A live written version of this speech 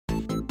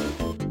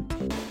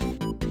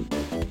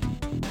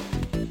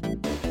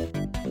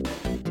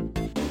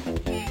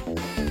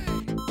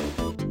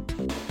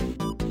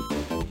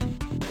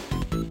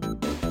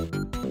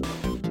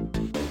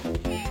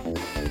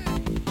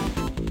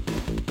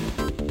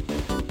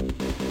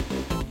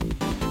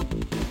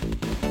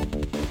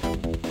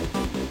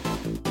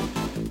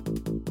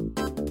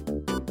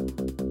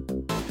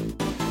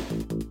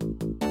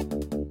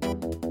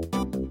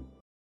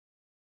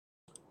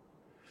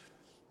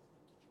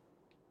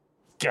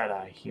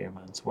G'day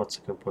humans, what's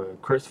a good word?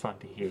 Chris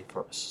Fundy here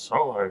for a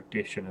solo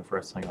edition of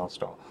Wrestling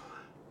All-Star.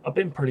 I've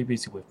been pretty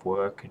busy with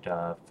work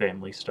and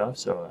family stuff,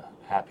 so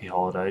happy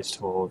holidays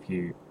to all of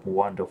you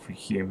wonderful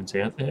humans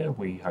out there.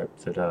 We hope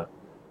that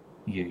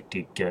you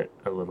did get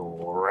a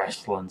little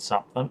wrestling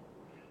something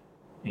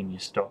in your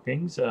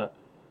stockings.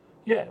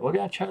 Yeah, we're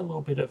going to chat a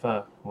little bit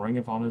of Ring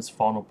of Honor's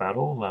final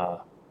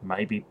battle,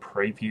 maybe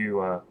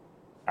preview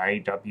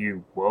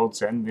AEW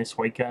World's End this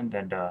weekend,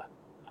 and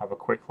have a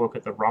quick look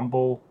at the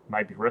Rumble,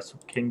 maybe Wrestle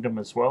Kingdom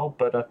as well.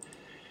 But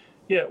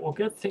yeah, we'll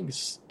get things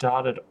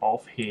started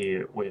off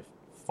here with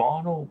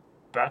Final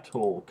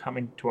Battle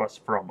coming to us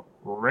from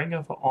Ring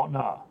of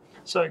Honor.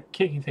 So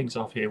kicking things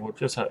off here, we'll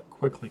just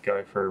quickly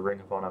go through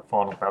Ring of Honor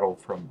Final Battle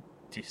from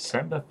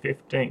December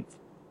 15th,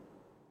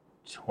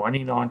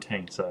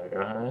 2019. So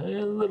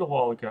a little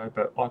while ago,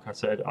 but like I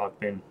said, I've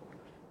been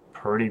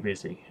pretty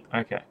busy.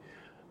 Okay.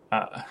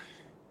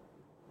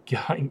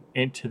 Going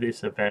into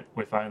this event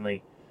with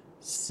only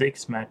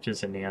 6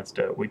 matches announced.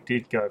 We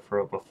did go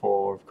through it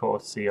before. Of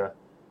course, the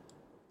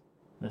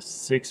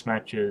 6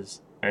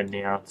 matches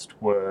announced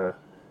were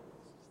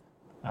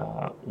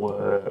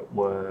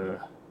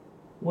where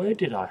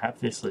did I have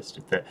this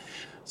listed there?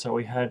 So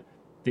we had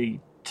the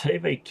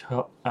TV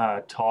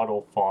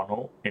title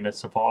final in a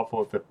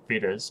survival of the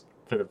fittest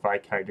for the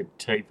vacated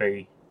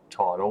TV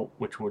title,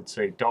 which would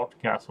see Dalton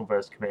Castle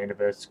versus Commander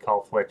versus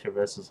Cole Fletcher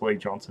versus Lee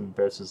Johnson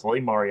versus Lee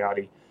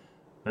Moriarty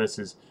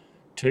versus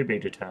To Be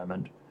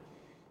Determined,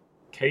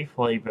 Keith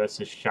Lee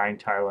versus Shane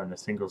Taylor in a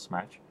singles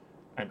match,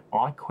 an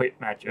I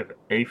Quit match of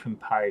Ethan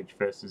Page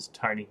versus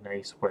Tony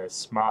Nese where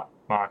Smart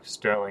Mark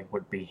Sterling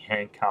would be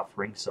handcuffed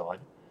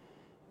ringside,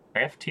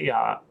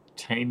 FTR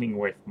teaming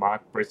with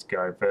Mark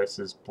Briscoe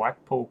versus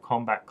Blackpool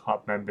Combat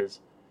Club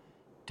members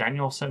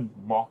Danielson,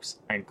 Mox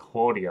and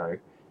Claudio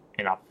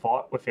in a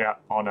fight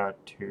without honour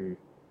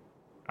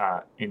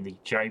in the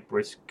Jay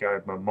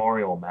Briscoe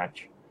Memorial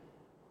match.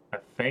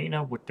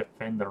 Athena would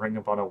defend the Ring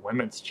of Honor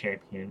Women's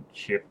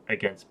Championship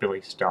against Billy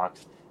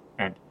Starks,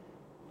 and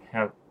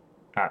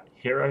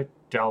Hero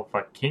Del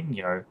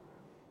Vaquino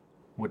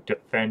would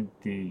defend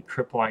the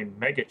AAA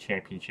Mega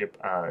Championship.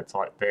 It's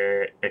like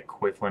their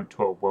equivalent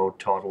to a world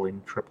title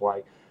in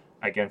AAA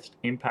against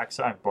Impact's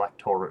own Black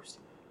Taurus.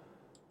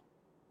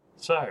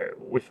 So,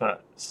 with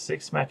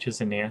 6 matches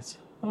announced,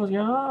 I was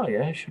going, oh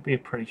yeah, it should be a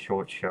pretty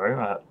short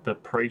show. The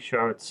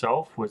pre-show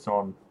itself was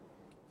on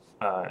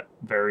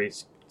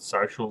various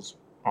socials.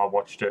 I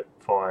watched it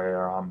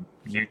via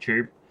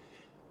YouTube.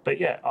 But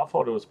yeah, I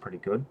thought it was pretty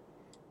good.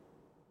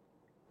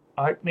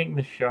 Opening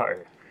the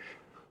show,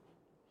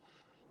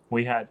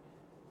 we had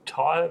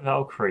Taya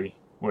Valkyrie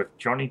with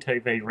Johnny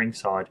TV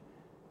ringside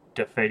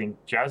defeating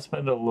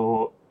Jasmine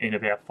Allure in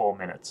about 4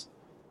 minutes.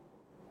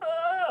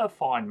 A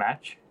fine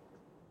match.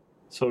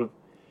 Sort of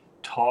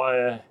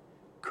Taya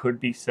could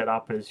be set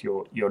up as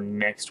your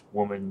next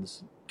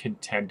woman's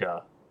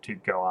contender to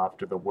go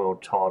after the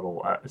world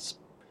title.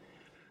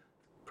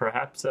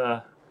 Perhaps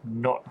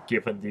not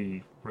given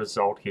the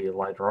result here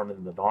later on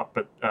in the night,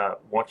 but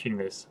watching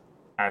this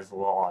as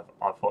live,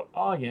 I thought,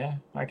 oh yeah,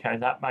 okay,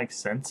 that makes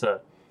sense.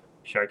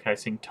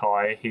 Showcasing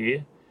Taya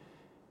here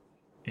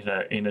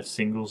in a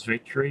singles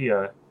victory,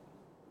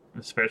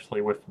 especially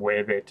with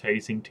where they're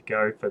teasing to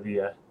go for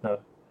the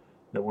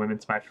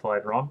women's match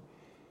later on.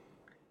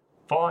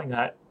 Following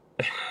that,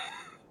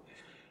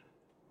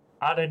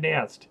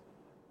 unannounced,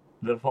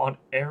 the Von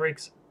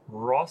Erichs,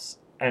 Ross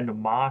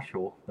and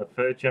Marshall, the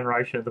third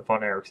generation of the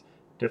Von Erichs,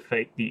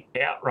 defeat the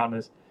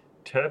Outrunners,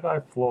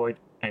 Turbo Floyd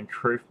and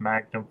Truth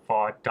Magnum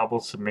via double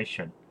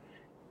submission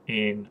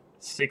in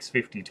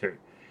 6:52.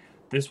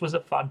 This was a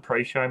fun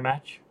pre-show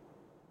match,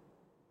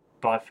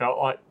 but I felt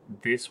like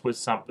this was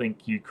something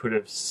you could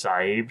have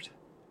saved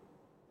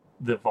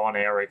the Von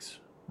Erichs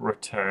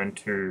return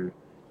to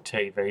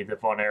TV, the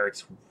Von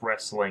Erichs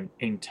wrestling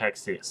in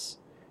Texas.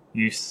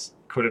 You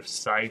could have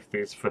saved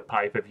this for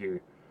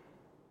pay-per-view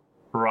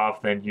rather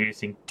than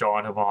using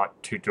Dynamite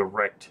to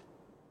direct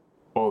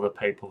all the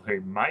people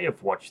who may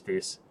have watched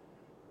this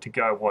to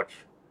go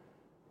watch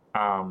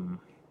Honor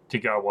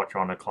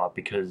Club,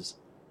 because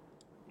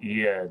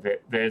yeah,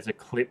 there's a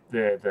clip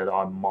there that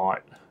I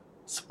might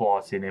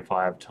splice in if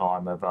I have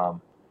time of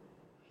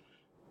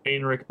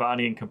Ian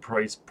Riccaboni and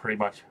Caprice pretty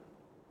much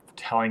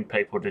telling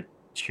people to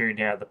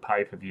tune out the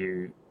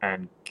pay-per-view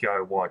and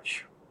go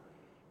watch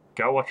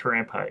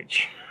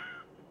Rampage.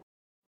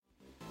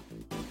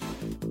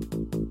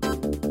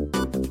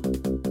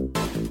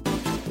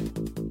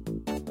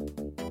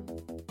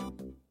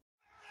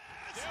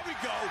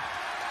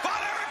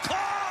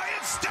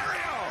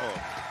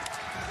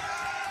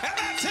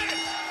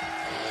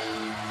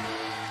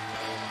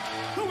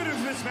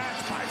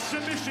 Match by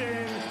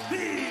submission,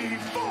 the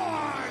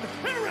Von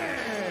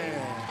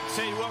Erichs.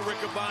 Tell you what,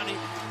 Riccaboni,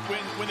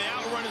 when the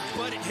Outrunners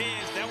butted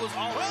heads, that was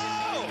all.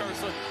 Oh!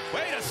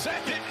 Wait a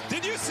second.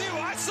 Did you see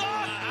what I saw?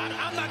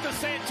 I'm not going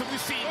to say it until we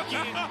see it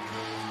again.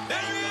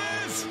 There he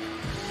is.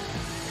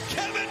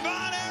 Kevin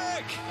Von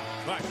Erich.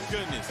 My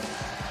goodness.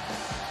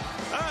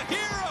 A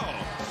hero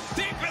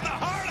deep in the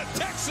heart of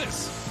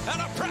Texas. And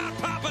a proud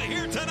papa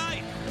here to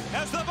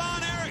the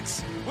Von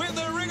Erichs with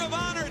the Ring of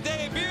Honor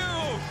debut.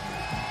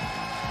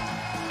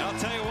 I'll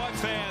tell you what,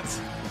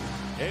 fans,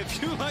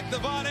 if you like the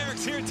Von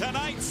Erichs here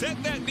tonight,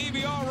 set that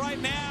DVR right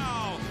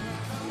now.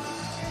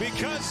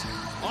 Because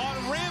on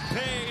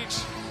Rampage,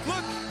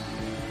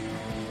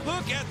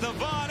 look at the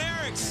Von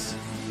Erichs.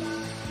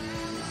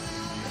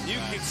 You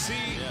can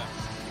see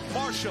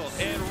Marshall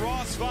and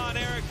Ross Von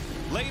Erich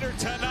later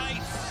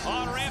tonight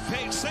on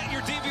Rampage. Set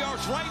your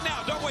DVRs right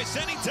now. Don't waste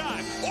any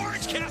time.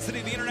 Orange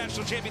Cassidy, the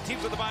international champion,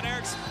 teams with the Von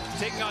Erichs,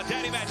 taking on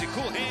Daddy Magic,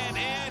 Cool Hand,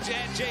 Edge,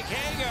 and Jake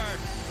Hager.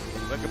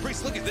 But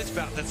Caprice, look at this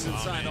bout that's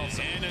inside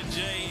also. Anna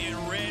Jay in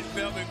red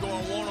velvet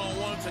going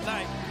one-on-one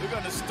tonight. We're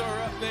going to stir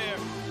up there.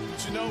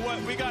 But you know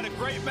what? We got a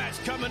great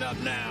match coming up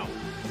now.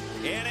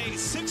 In a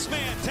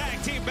six-man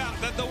tag team bout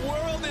that the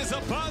world is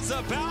abuzz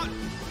about,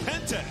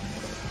 Penta,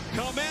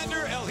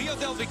 Commander El Hijo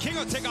del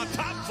Vikingo take on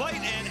Top Flight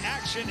and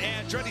Action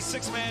Andretti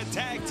six-man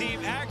tag team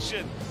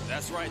action.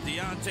 That's right,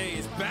 Deontay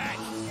is back.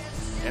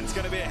 And it's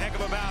going to be a heck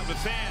of a bout with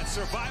fans.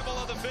 Survival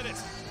of the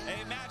fittest.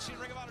 A match in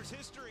Ring of Honor's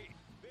history.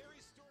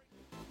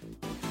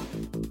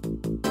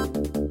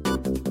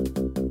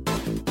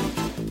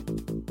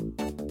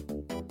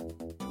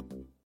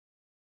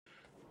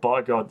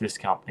 By God, this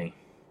company.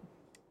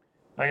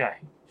 Okay,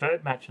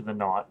 third match of the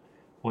night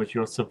was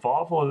your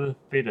Survival of the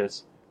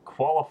Fittest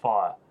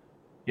qualifier.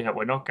 Yeah,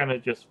 we're not going to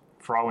just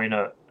throw in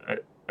a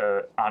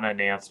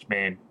unannounced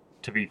man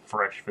to be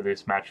fresh for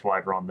this match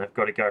later on. They've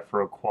got to go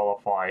for a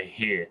qualifier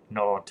here,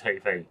 not on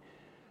TV.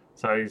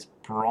 So it's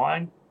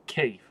Brian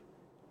Keith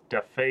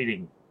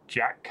defeating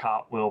Jack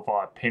Cartwheel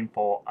via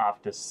pinfall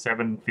after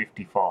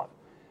 7:55.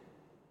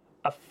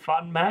 A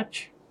fun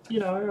match,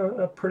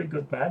 a pretty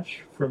good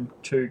match from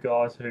two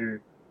guys who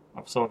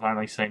I've sort of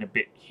only seen a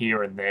bit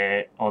here and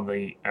there on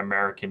the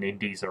American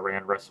Indies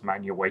around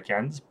WrestleMania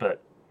weekends,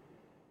 but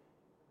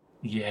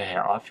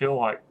yeah, I feel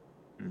like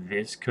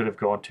this could have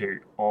gone to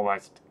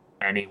almost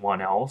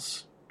anyone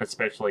else,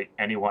 especially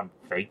anyone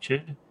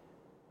featured,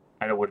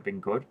 and it would have been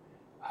good.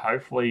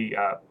 Hopefully,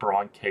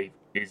 Brian Keith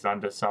is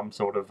under some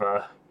sort of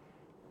a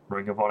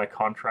Ring of Honor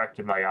contract,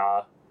 and they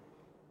are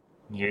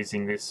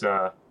using this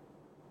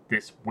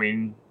this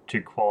win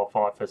to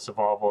qualify for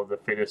Survival of the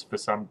Fittest for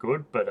some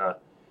good,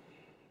 but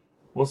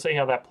we'll see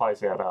how that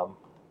plays out.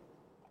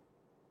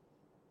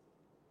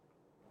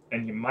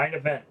 And your main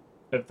event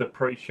of the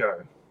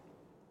pre-show,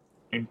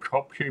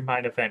 impromptu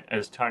main event,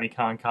 as Tony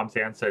Khan comes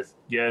out and says,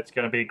 yeah, it's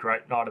going to be a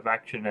great night of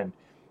action, and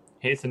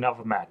here's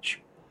another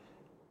match.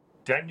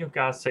 Daniel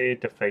Garcia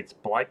defeats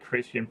Blake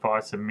Christian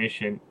via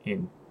submission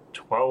in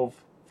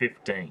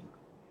 12:15.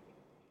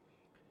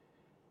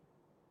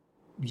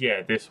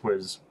 Yeah, this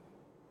was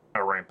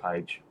a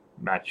Rampage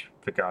match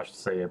for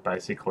Garcia,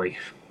 basically.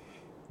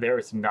 There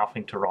is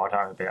nothing to write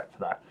home about for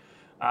that.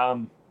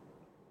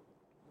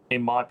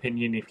 In my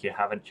opinion, if you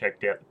haven't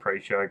checked out the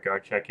pre-show, go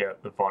check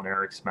out the Von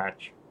Erichs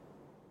match.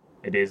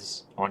 It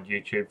is on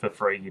YouTube for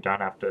free. You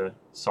don't have to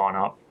sign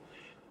up.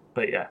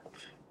 But yeah.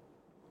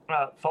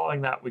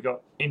 Following that, we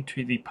got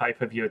into the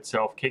pay-per-view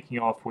itself, kicking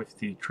off with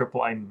the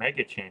AAA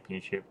Mega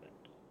Championship.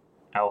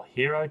 El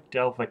Hero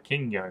del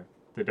Vikingo,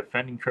 the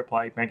defending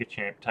AAA Mega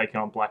Champ, taking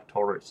on Black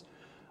Taurus.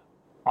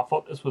 I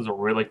thought this was a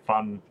really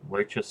fun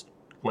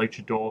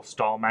luchador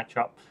style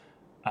matchup,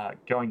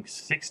 going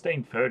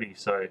 16:30,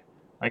 so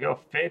they got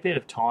a fair bit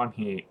of time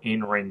here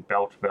in ring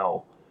bell to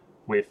bell,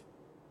 with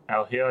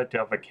El Hero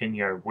del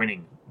Vikingo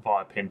winning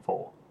via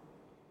pinfall.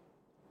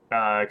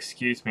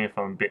 Excuse me if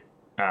I'm a bit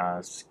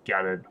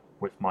scattered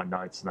with my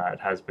notes, and that it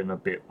has been a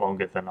bit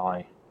longer than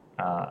I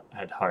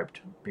had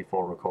hoped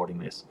before recording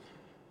this.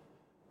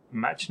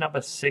 Match number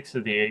 6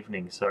 of the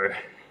evening, so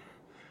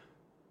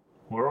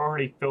we're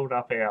already filled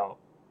up our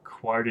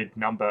quoted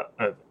number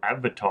of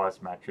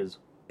advertised matches,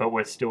 but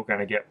we're still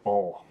going to get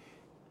more.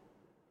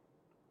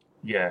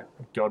 Yeah,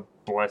 God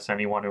bless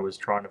anyone who was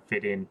trying to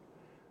fit in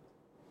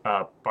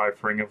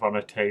both Ring of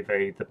Honor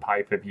TV, the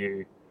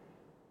pay-per-view,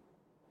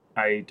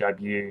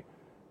 AEW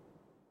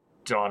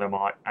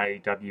Dynamite,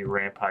 AEW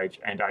Rampage,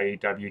 and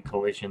AEW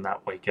Collision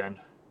that weekend.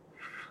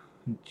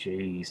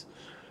 Jeez.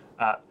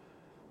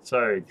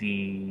 So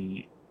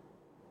the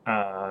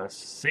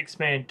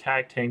 6-man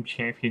tag team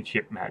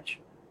championship match.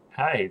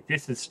 Hey,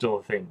 this is still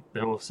a thing.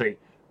 That we'll see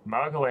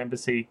Mogul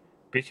Embassy,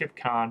 Bishop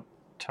Khan,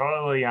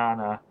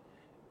 Toliana,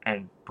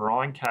 and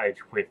Brian Cage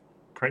with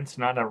Prince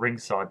Nana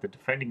ringside, the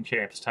defending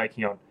champs,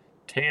 taking on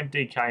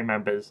TMDK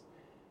members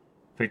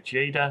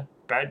Vegeta,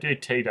 Bad Dude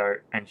Tito,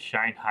 and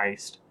Shane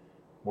Haste,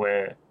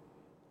 where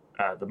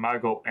the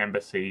Mogul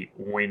Embassy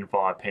win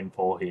via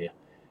pinfall here.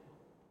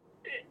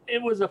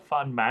 It was a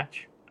fun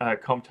match.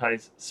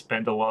 Comtes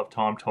spend a lot of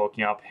time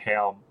talking up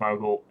how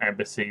Mogul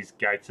Embassy's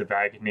Gates of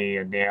Agony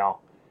are now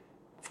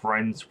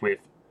friends with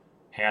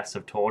House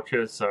of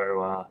Torture,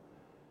 so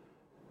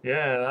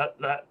yeah,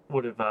 that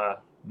would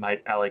have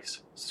made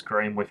Alex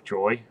scream with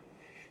joy.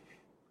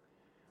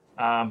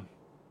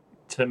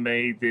 To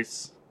me,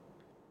 this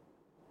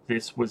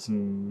was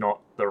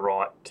not the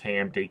right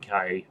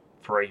TMDK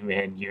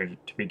 3-man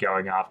unit to be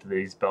going after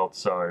these belts,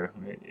 so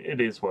it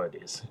is what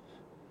it is.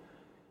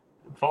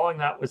 Following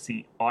that was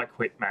the I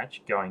Quit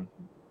match going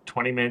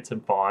 20 minutes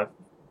and 5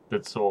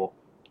 that saw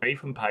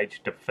Ethan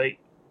Page defeat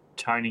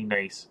Tony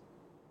Nese.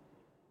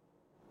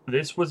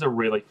 This was a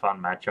really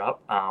fun matchup.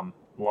 A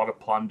lot of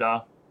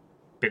plunder,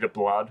 bit of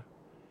blood.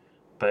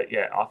 But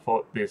yeah, I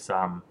thought this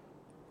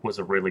was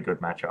a really good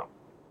matchup.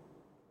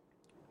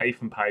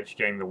 Ethan Page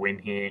getting the win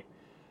here.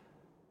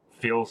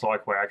 Feels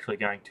like we're actually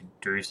going to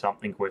do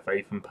something with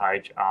Ethan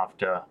Page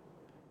after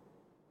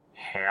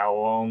how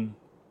long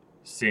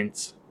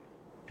since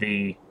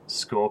the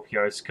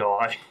Scorpio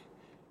Sky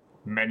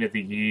Men of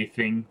the Year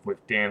thing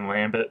with Dan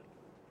Lambert.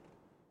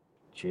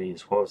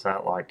 Jeez, what was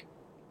that, like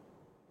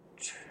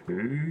 2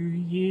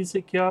 years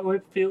ago,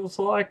 it feels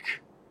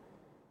like?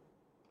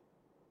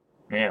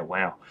 Yeah,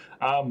 wow.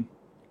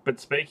 But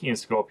speaking of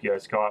Scorpio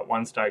Sky, at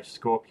one stage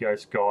Scorpio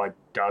Sky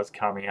does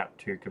come out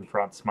to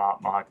confront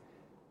Smart Mark,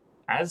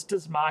 as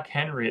does Mark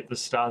Henry at the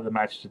start of the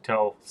match to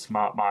tell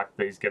Smart Mark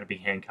that he's going to be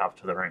handcuffed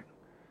to the ring.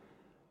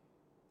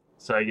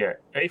 So yeah,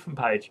 Ethan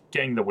Page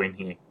getting the win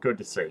here. Good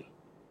to see.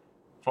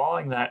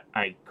 Following that,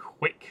 a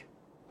quick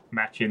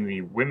match in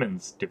the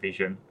women's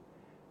division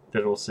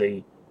that will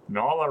see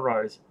Nyla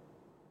Rose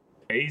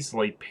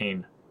easily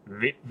pin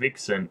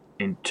Vixen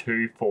in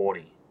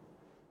 240.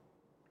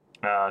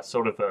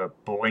 Sort of a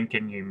blink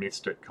and you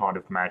missed it kind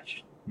of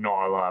match.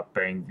 Nyla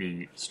being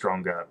the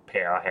stronger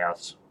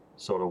powerhouse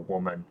sort of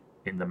woman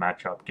in the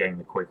matchup, getting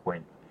the quick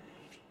win.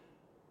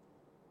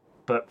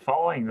 But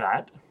following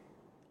that,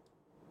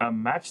 a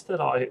match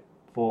that I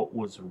thought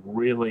was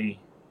really,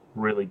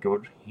 really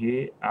good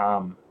here,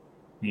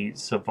 the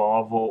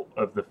survival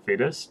of the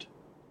fittest,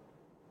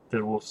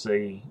 that we'll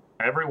see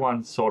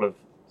everyone sort of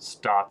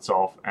starts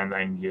off and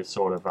then you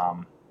sort of,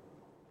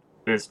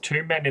 there's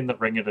 2 men in the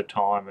ring at a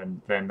time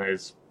and then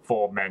there's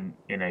 4 men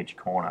in each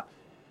corner.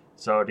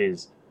 So it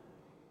is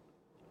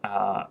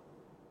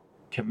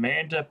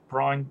Commander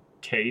Brian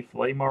Keith,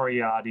 Lee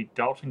Moriarty,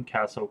 Dalton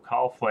Castle,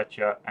 Kyle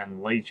Fletcher,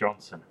 and Lee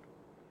Johnson.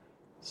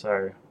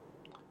 So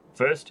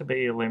first to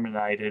be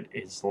eliminated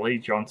is Lee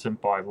Johnson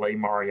by Lee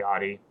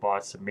Moriarty by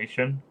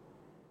submission.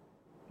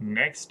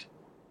 Next,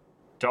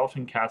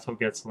 Dalton Castle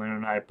gets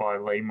eliminated by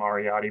Lee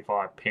Moriarty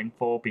via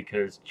pinfall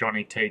because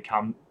Johnny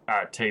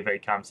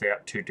TV comes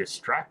out to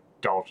distract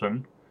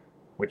Dalton,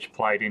 which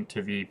played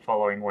into the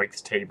following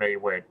week's TV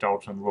where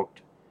Dalton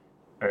looked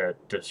a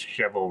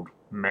dishevelled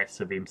mess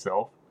of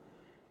himself.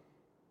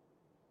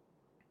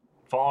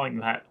 Following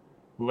that,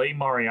 Lee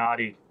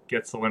Moriarty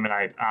gets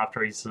eliminated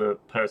after he's the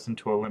person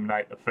to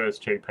eliminate the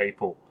first 2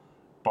 people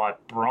by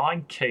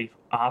Brian Keith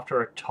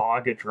after a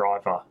Tiger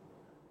Driver.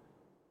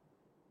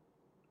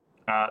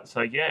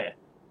 So yeah,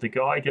 the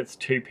guy gets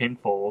 2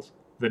 pinfalls.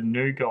 The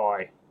new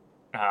guy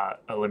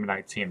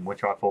eliminates him,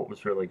 which I thought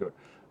was really good.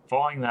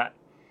 Following that,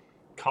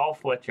 Kyle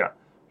Fletcher,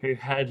 who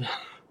had...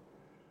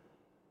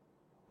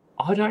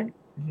 I don't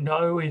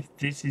know if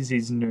this is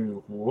his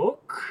new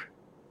look.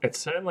 It's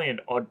certainly an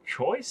odd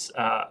choice.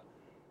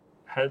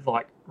 Had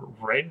like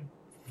red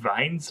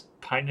veins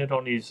painted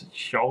on his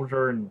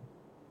shoulder and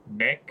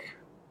neck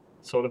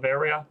sort of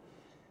area.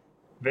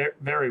 Very,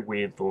 very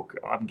weird look.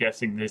 I'm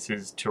guessing this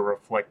is to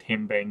reflect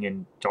him being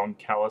in Don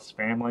Callis'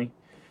 family.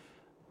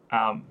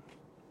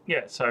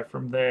 Yeah, so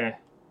from there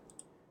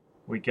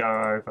we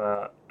go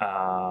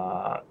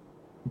over.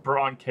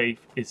 Brian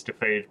Keith is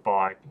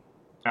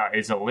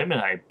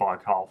eliminated by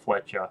Kyle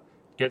Fletcher.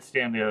 Gets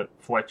down to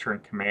Fletcher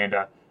and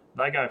Commander.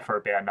 They go for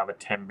about another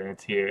 10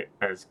 minutes here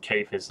as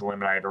Keith is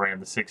eliminated around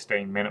the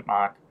 16-minute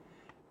mark.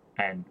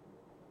 And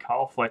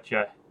Kyle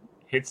Fletcher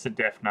hits the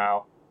death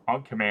nail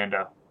on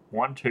Commander.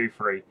 1, 2,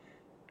 3.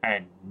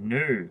 And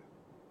new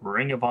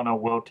Ring of Honor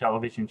World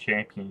Television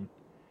Champion,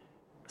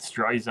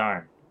 Australia's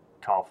own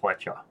Kyle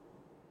Fletcher.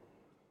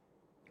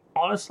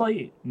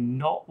 Honestly,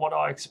 not what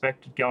I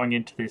expected going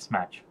into this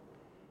match.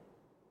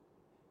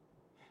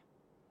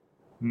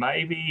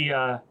 Maybe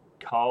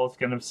Kyle's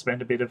going to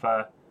spend a bit of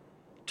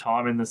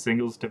time in the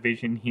singles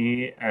division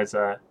here as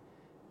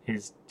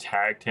his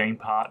tag team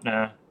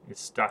partner is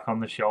stuck on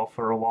the shelf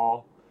for a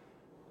while.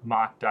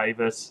 Mark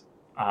Davis,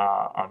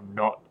 I'm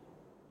not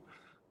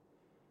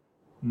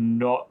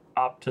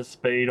up to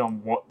speed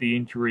on what the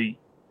injury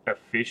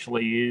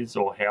officially is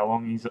or how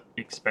long he's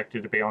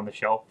expected to be on the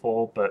shelf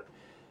for, but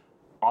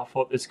I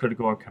thought this could have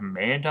gone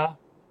Commander.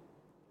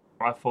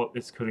 I thought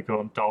this could have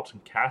gone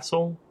Dalton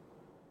Castle,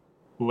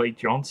 Lee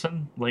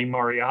Johnson, Lee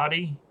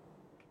Moriarty.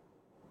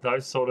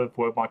 Those sort of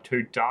were my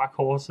 2 dark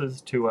horses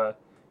to,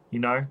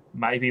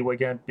 maybe we're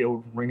going to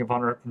build Ring of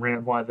Honor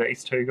around one of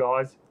these 2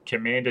 guys.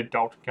 Commander,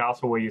 Dalton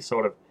Castle, where you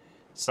sort of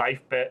safe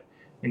bet,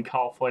 and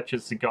Kyle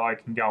Fletcher's the guy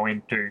who can go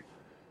into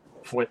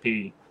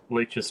flippy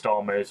lucha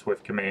style moves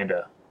with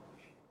Commander.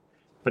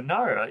 But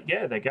no,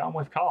 they're going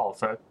with Kyle,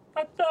 so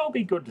that'll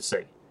be good to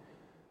see.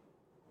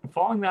 And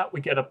following that,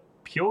 we get a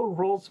pure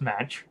rules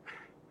match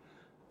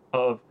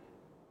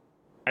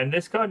and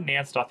this got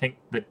announced, I think,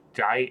 the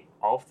day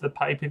of the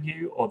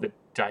pay-per-view or the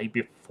day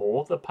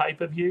before the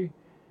pay-per-view.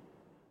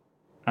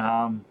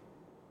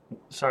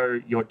 So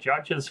your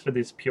judges for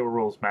this pure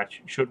rules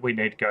match, should we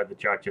need to go to the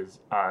judges,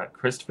 are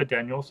Christopher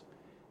Daniels,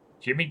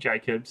 Jimmy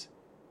Jacobs,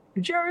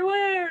 Jerry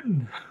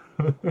Lynn!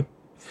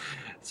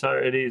 So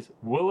it is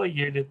Willa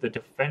Yuta, the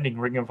defending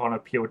Ring of Honor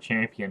Pure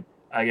Champion,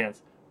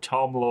 against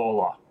Tom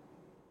Lawler.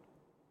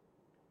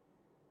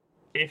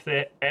 If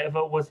there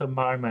ever was a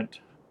moment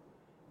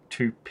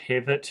to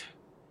pivot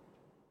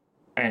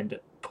and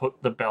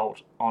put the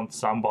belt on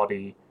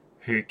somebody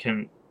who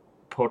can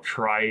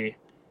portray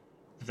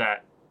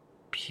that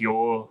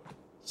pure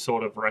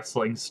sort of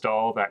wrestling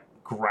style, that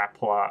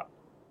grappler,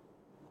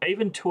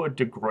 even to a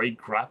degree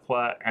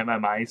grappler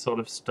MMA sort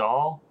of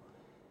style,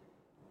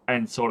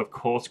 and sort of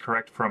course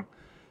correct from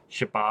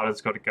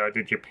Shibata's got to go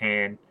to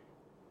Japan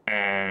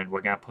and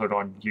we're going to put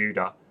on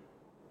Yuta.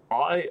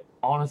 I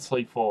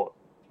honestly thought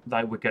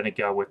they were going to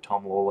go with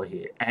Tom Lawler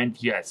here.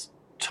 And yes,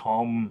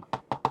 Tom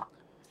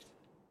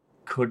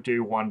could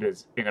do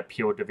wonders in a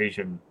pure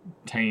division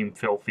team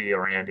filthy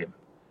around him.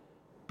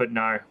 But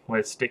no,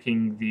 we're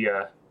sticking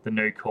the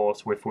new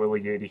course with Willa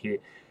Yuta here.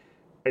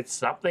 It's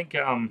something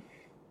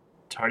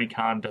Tony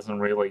Khan doesn't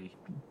really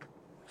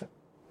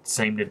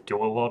seem to do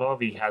a lot of.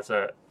 He has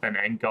an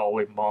end goal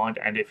in mind,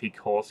 and if he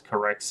course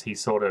corrects, he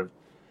sort of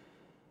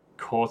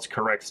course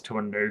corrects to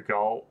a new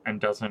goal and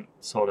doesn't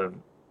sort of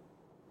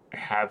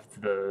have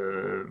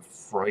the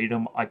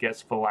freedom, I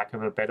guess, for lack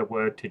of a better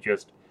word, to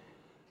just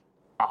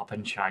up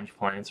and change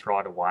plans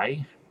right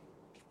away.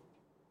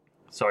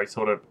 So he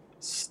sort of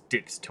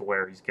sticks to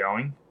where he's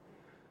going.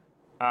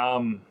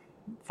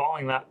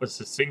 Following that was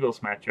the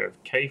singles match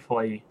of Keith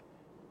Lee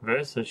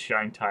versus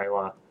Shane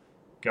Taylor,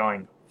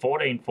 going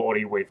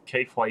 14-40 with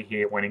Keith Lee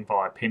here winning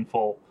via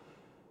pinfall.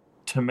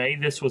 To me,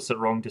 this was the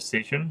wrong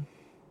decision.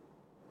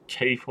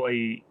 Keith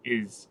Lee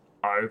is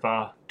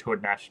over to a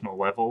national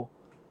level.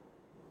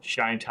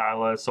 Shane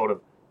Taylor sort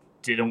of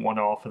didn't want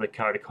to offer the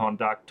code of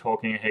conduct,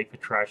 talking a heap of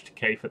trash to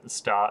Keith at the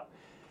start.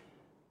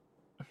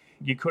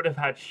 You could have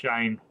had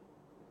Shane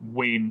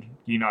win,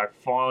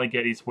 finally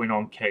get his win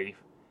on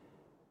Keith.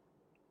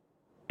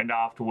 And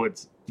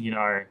afterwards,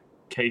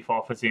 Keith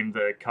offers him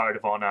the code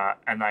of honor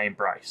and they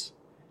embrace.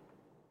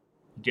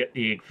 Get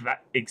the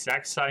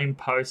exact same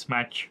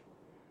post-match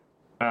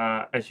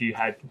as you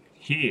had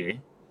here,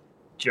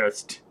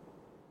 just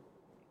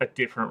a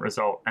different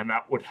result. And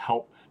that would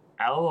help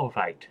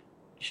elevate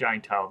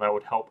Shane Taylor. That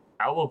would help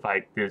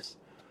elevate this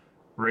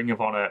Ring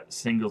of Honor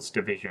singles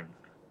division.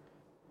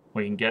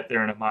 We can get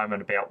there in a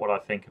moment about what I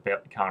think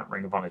about the current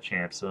Ring of Honor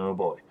champs. Oh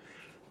boy.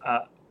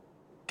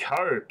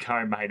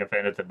 Co-main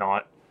event of the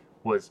night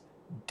was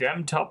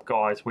Dem Top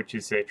Guys, which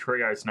is their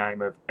trio's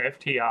name of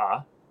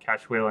FTR,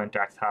 Cash Wheeler and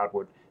Dax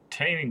Hardwood,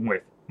 teaming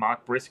with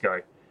Mark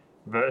Briscoe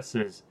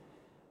versus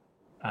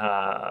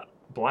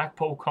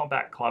Blackpool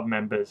Combat Club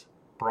members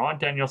Bryan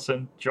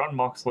Danielson, John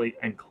Moxley,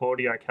 and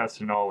Claudio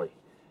Castagnoli.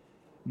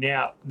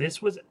 Now,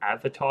 this was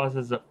advertised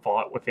as a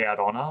fight without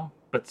honor,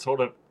 but sort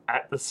of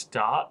at the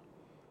start,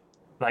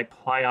 they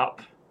play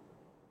up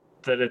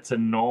that it's a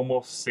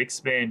normal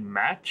six-man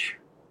match,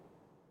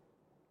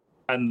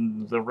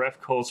 and the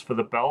ref calls for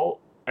the bell,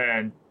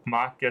 and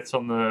Mark gets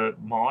on the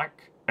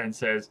mic and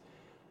says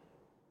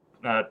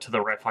to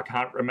the ref, I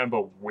can't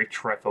remember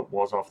which ref it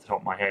was off the top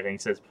of my head, and he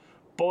says,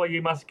 "Boy,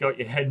 you must have got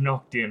your head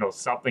knocked in," or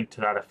something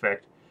to that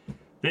effect.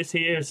 This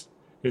here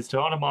is to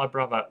honor my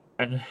brother,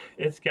 and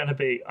it's going to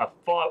be a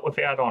fight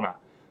without honor.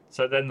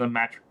 So then the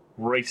match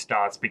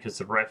restarts because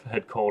the ref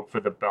had called for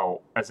the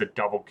bell as a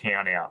double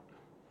count out,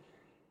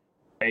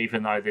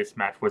 even though this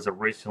match was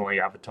originally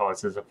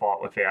advertised as a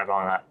fight without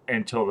honor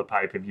until the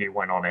pay-per-view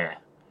went on air.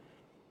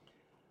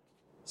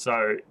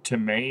 So to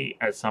me,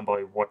 as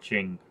somebody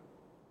watching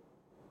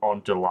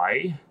on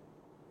delay,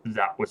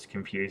 that was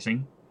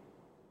confusing.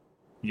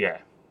 Yeah.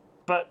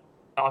 But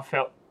I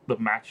felt the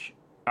match,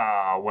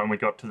 when we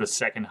got to the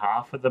second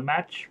half of the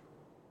match,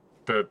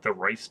 the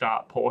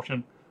restart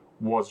portion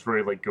was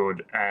really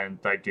good, and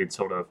they did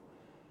sort of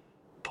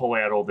pull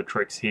out all the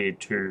tricks here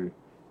to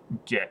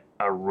get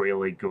a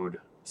really good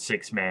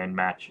six-man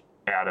match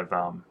out of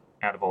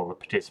all the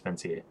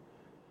participants here.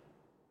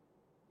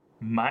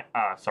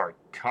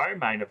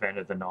 Co-main event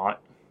of the night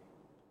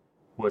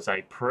was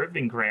a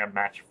proving ground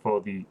match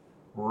for the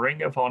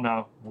Ring of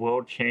Honor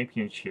World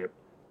Championship.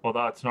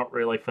 Although it's not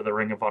really for the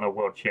Ring of Honor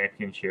World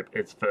Championship,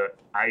 it's for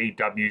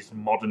AEW's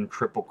modern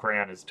Triple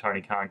Crown, as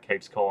Tony Khan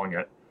keeps calling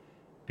it.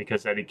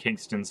 Because Eddie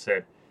Kingston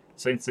said,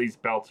 since these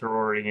belts are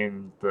already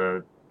in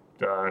the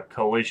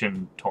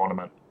Collision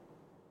tournament.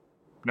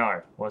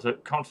 No, was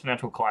it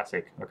Continental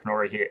Classic? I can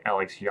already hear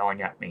Alex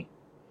yelling at me.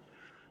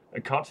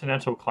 A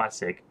Continental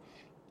Classic,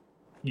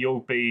 you'll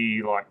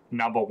be like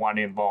number one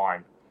in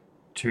line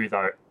to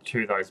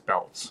those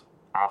belts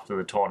after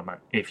the tournament,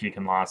 if you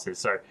can last this.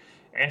 So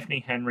Anthony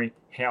Henry,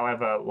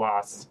 however,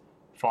 lasts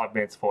 5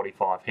 minutes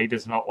 45. He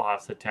does not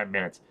last the 10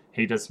 minutes.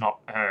 He does not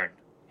earn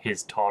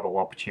his title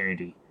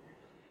opportunity.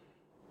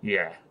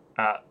 Yeah.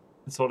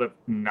 Sort of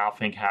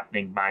nothing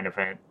happening main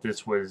event.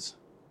 This was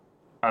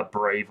a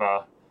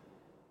breather.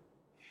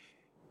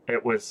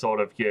 It was sort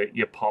of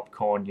your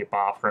popcorn, your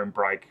bathroom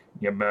break,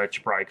 your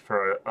merch break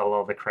for a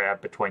lot of the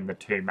crowd between the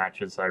two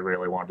matches they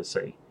really wanted to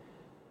see.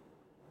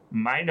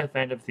 Main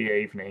event of the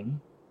evening,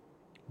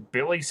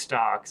 Billy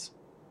Starks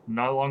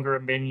no longer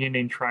a minion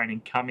in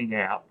training, coming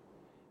out,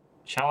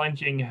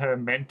 challenging her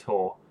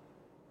mentor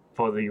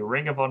for the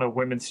Ring of Honor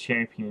Women's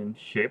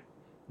Championship.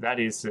 That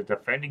is the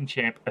defending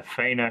champ,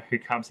 Athena, who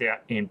comes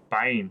out in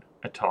Bane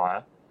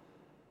attire.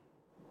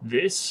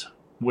 This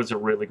was a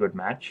really good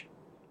match.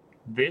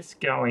 This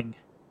going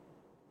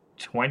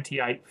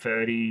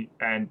 28-30,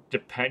 and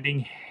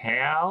depending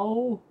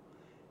how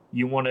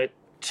you want to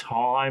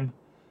time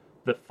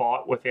the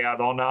fight without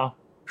honor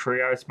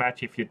trios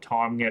match, if you're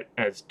timing it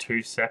as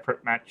two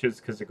separate matches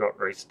because it got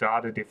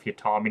restarted, if you're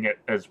timing it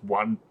as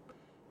one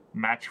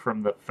match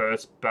from the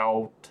first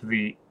bell to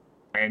the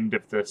end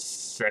of the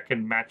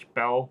second match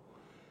bell,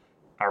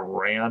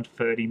 around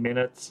 30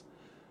 minutes.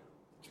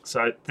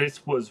 So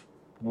this was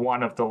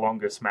one of the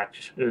longest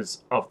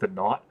matches of the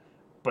night,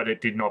 but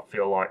it did not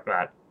feel like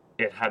that.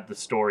 It had the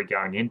story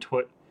going into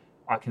it.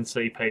 I can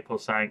see people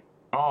saying,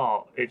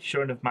 oh, it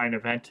shouldn't have main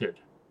evented.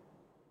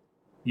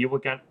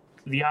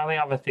 The only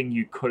other thing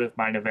you could have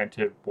main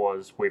evented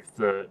was with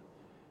the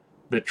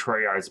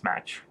trios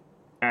match.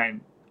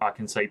 And I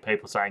can see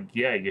people saying,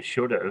 yeah, you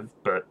should have,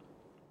 but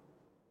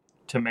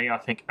to me, I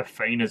think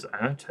Athena's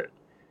earned it.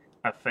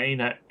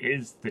 Athena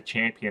is the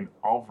champion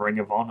of Ring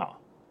of Honor.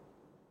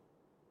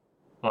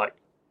 Like,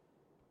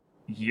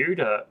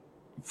 Yuta's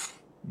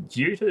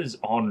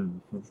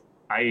on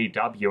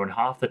AEW, and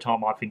half the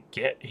time I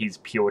forget he's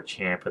pure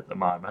champ at the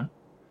moment.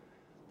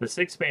 The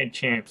six-man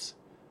champs,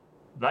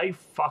 they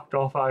fucked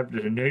off over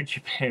to New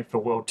Japan for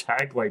World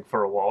Tag League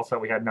for a while, so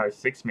we had no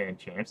six-man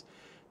champs.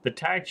 The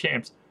tag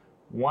champs,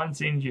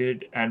 one's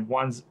injured and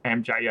one's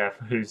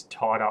MJF, who's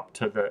tied up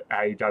to the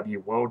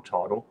AEW World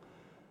title.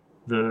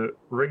 The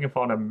Ring of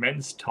Honor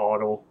men's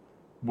title,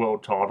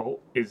 world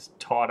title, is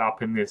tied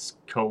up in this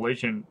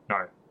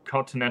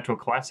Continental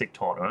Classic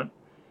tournament.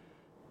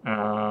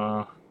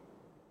 I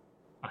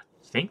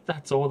think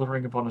that's all the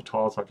Ring of Honor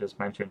titles I just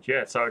mentioned.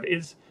 Yeah, so it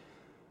is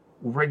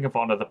Ring of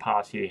Honor the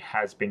past year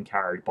has been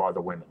carried by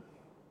the women.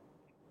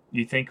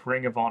 You think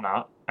Ring of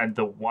Honor and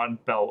the one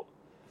belt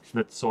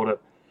that sort of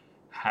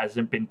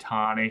hasn't been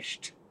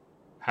tarnished,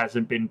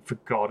 hasn't been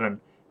forgotten,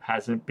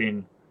 hasn't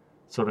been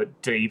sort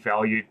of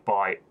devalued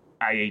by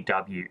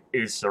AEW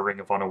is the Ring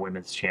of Honor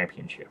Women's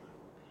Championship.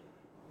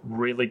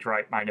 Really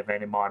great main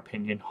event in my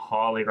opinion.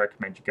 Highly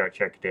recommend you go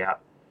check it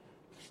out.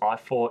 I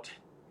thought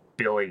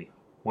Billy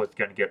was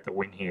going to get the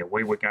win here.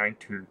 We were going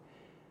to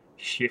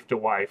shift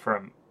away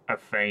from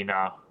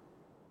Athena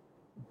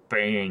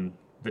being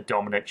the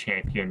dominant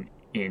champion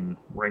in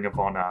Ring of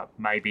Honor,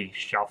 maybe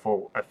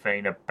shuffle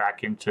Athena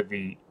back into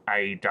the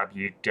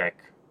AEW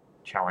deck,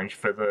 challenge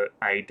for the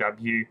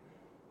AEW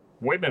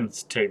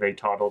Women's TV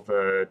title,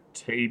 the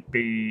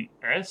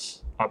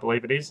TBS, I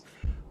believe it is,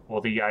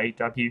 or the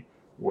AEW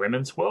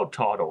Women's World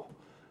title.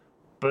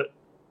 But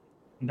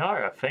no,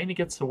 Athena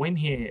gets the win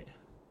here.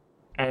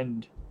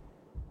 And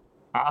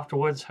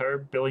afterwards, her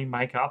and Billy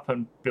make up,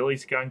 and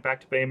Billy's going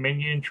back to being a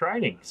minion in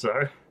training.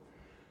 So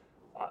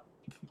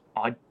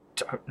I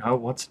don't know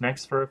what's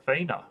next for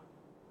Athena.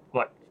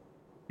 Like,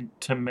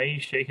 to me,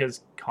 she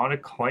has kind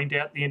of cleaned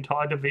out the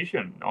entire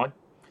division.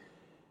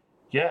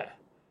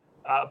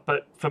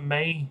 But for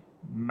me,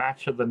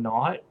 match of the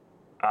night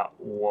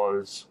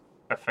was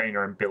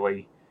Athena and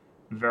Billy.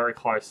 Very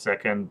close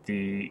second,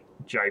 the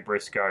Jay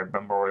Briscoe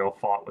Memorial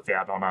Fight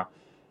Without Honor.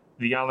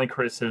 The only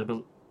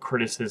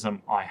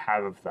criticism I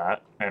have of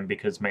that, and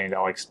because me and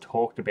Alex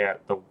talked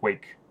about the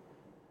week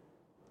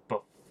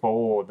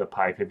before the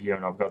pay-per-view,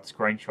 and I've got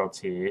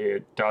screenshots here,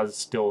 it does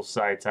still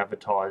say it's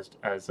advertised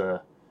as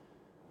a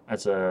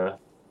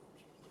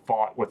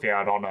Fight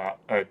Without Honor.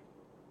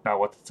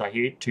 What to say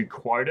here? To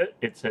quote it,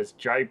 it says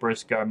Jay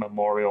Briscoe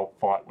Memorial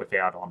Fight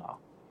Without Honor.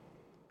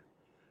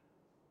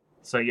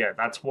 So yeah,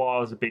 that's why I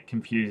was a bit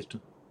confused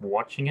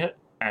watching it,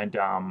 and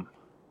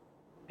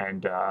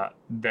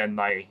then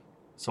they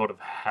sort of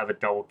have a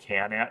double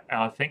count out, and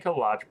I think a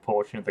large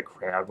portion of the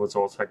crowd was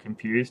also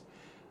confused.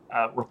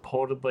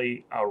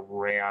 Reportedly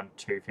around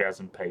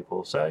 2,000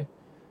 people. So,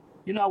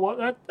 you know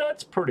what?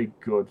 That's pretty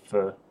good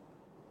for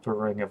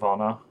Ring of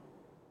Honor.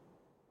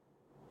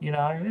 You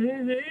know,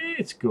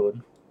 it's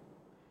good.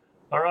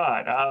 All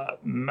right,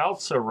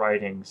 Meltzer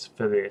ratings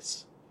for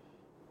this.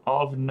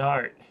 Of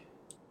note,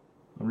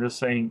 I'm just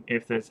seeing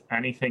if there's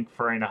anything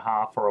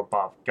 3.5 or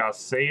above.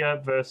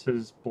 Garcia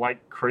versus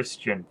Blake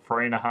Christian,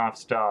 3.5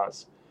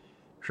 stars.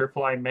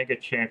 AAA Mega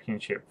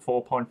Championship,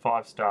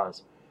 4.5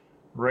 stars.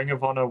 Ring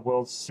of Honor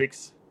World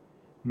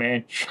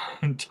 6-man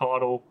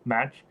title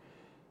match,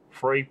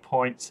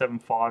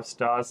 3.75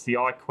 stars. The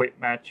I Quit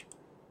match,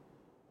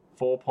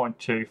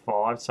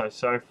 4.25.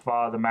 So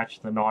far the match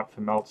of the night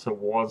for Meltzer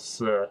was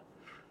the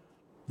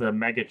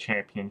Mega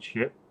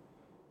Championship.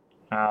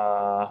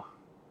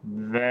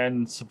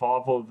 Then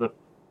Survival of the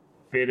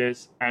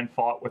Fittest and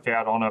Fight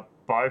Without Honor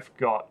both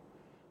got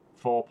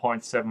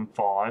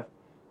 4.75.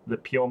 The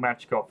Pure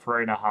match got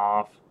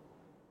 3.5.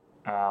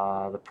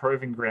 The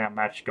Proving Ground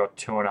match got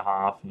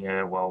 2.5.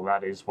 Yeah, well,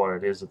 that is what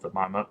it is at the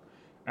moment.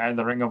 And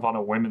the Ring of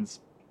Honor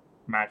Women's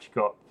match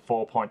got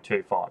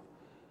 4.25.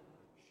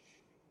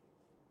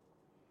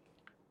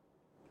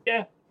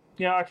 Yeah,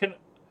 I can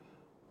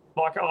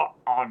like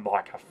I'm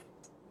like a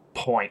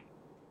 0.25,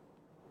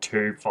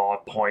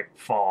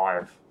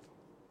 0.5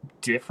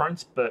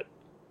 difference, but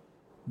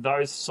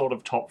those sort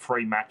of top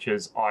three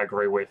matches I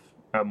agree with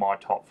are my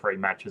top three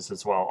matches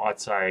as well. I'd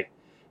say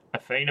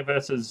Athena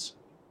versus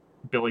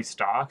Billy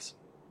Starks,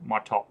 my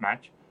top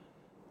match.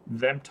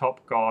 Them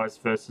top guys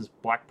versus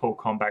Blackpool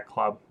Combat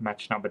Club,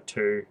 match number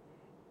 2,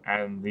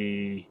 and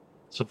the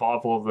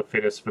survival of the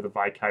fittest for the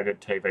vacated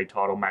TV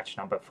title, match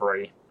number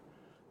 3,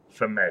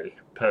 for me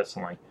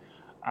personally.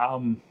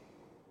 However,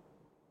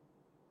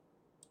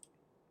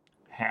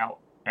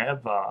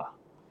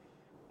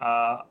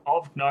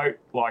 of note,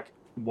 like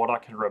what I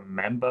can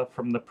remember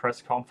from the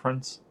press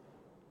conference,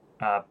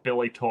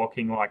 Billy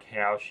talking like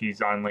how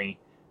she's only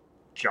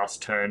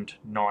just turned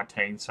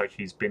 19, so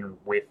she's been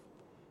with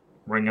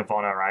Ring of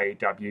Honor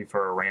AEW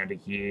for around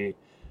a year.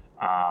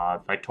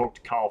 They talked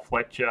to Carl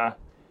Fletcher,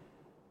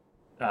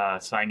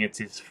 saying it's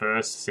his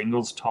first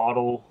singles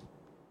title.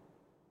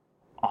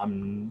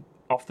 I'm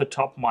off the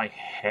top of my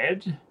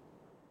head.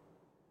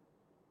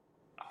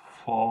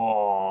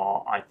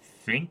 I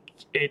think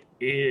it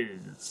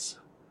is.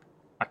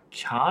 I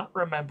can't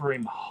remember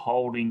him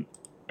holding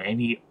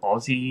any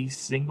Aussie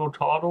single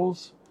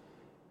titles.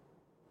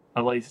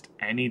 At least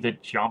any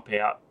that jump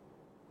out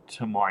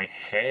to my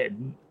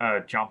head.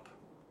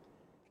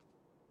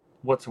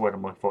 What's the word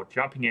I'm looking for?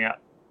 Jumping out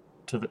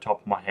to the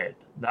top of my head.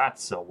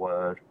 That's the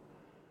word.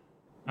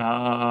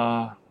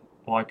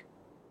 Like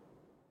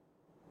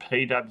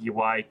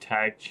PWA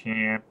Tag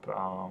Champ,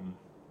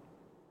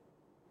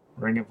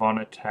 Ring of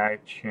Honor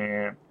Tag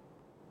Champ,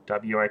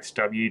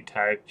 WXW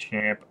Tag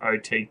Champ,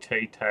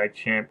 OTT Tag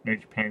Champ, New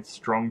Japan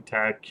Strong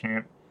Tag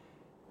Champ,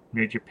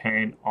 New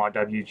Japan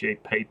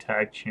IWGP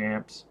Tag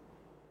Champs,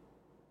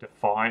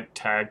 Defiant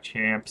Tag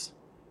Champs.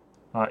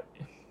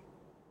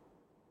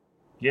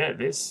 Yeah,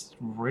 this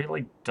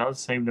really does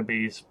seem to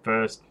be his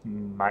first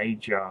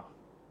major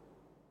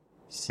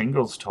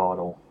singles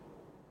title.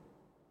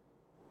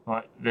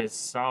 Like, there's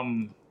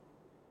some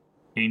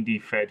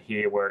indie fed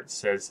here where it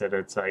says that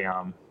it's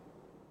a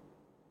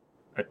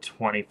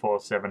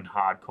 24/7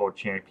 hardcore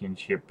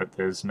championship, but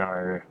there's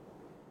no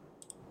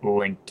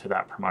link to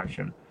that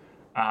promotion.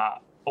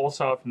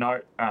 Also of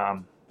note,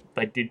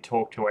 they did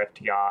talk to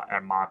FTR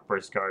and Mark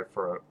Briscoe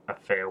for a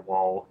fair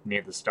while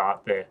near the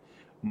start there.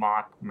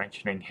 Mark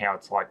mentioning how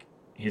it's like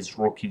his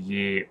rookie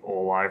year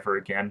all over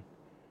again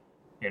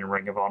in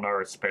Ring of Honor,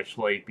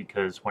 especially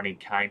because when he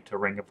came to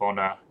Ring of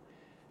Honor,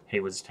 he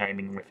was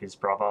teaming with his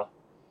brother.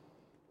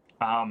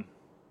 And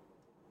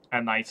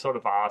they sort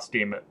of asked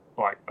him,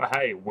 like,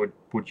 hey,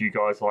 would you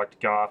guys like to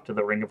go after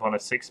the Ring of Honor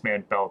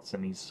 6-man belts?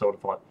 And he's sort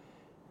of like,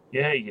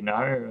 yeah,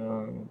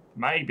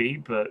 maybe,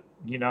 but,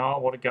 I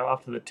want to go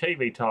after the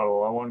TV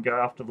title. I want to go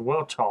after the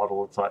world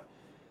title. It's like,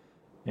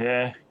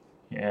 yeah,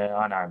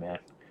 I know, man.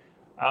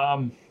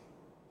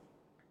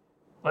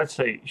 Let's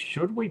see.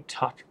 Should we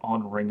touch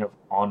on Ring of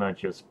Honor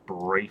just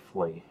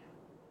briefly?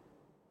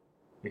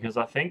 Because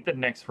I think the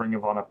next Ring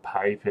of Honor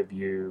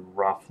pay-per-view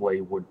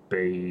roughly would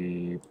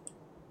be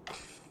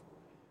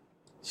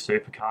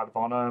Supercard of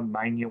Honor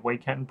Mania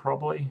weekend,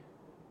 probably.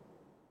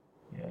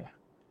 Yeah.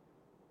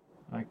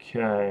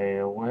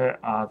 Okay,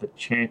 where are the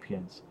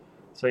champions?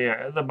 So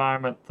yeah, at the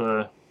moment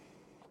the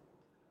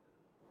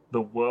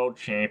world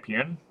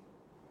champion,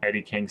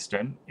 Eddie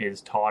Kingston, is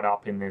tied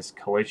up in this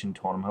Collision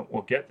tournament.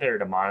 We'll get there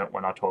in a moment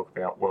when I talk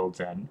about World's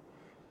End.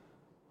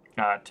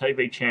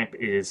 TV champ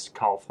is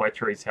Carl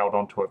Fletcher. He's held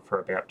onto it for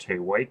about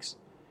 2 weeks.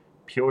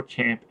 Pure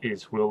champ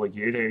is Wheeler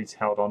Yuta. He's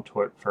held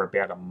onto it for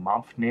about a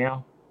month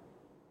now.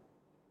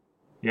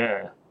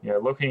 Yeah,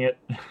 looking at...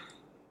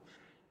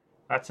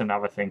 That's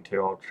another thing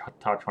too I'll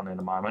touch on in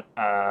a moment.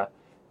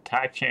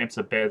 Tag champs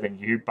are Better Than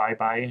You,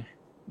 baby.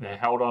 They're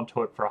held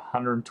onto it for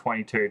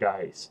 122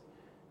 days.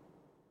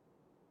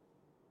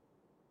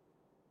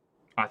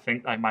 I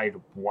think they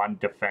made one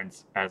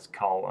defense as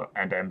Cole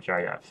and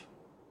MJF.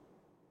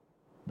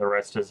 The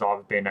rest has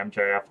either been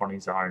MJF on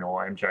his own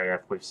or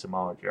MJF with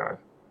Samoa Joe.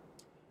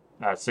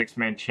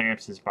 6-man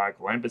champs is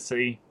Mogul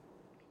Embassy.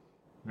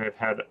 They've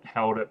held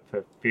it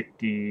for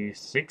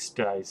 56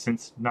 days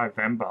since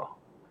November.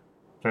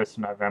 1st of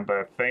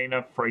November.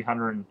 Athena,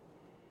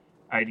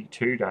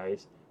 382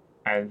 days.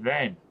 And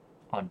then,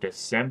 on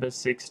December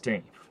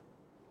 16th,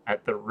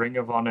 at the Ring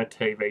of Honor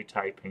TV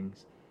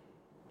tapings,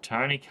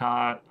 Tony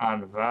Khan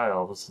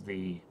unveils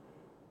the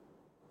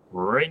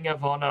Ring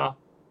of Honor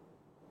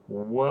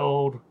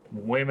World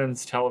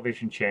Women's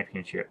Television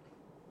Championship.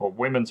 Or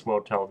Women's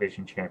World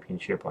Television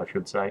Championship, I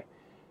should say.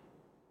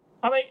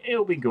 I mean,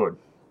 it'll be good.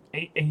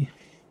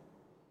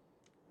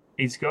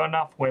 He's got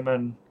enough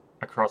women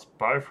across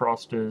both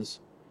rosters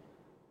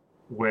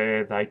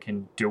where they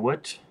can do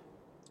it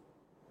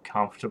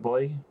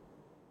comfortably.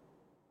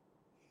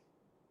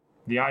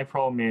 The only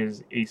problem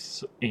is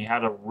he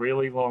had a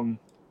really long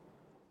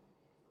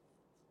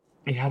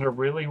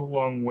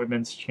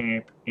women's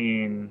champ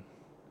in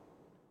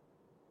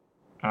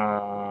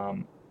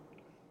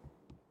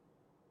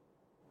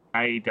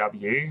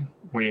AEW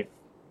with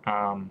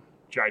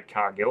Jade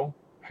Cargill,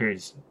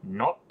 who's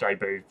not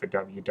debuted for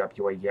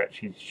WWE yet.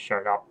 She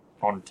showed up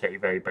on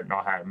TV but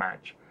not had a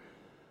match.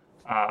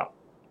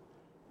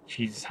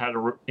 He's had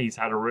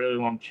a really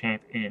long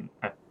champ in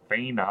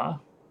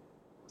Athena.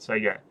 So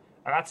yeah,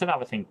 and that's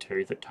another thing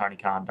too that Tony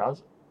Khan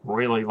does.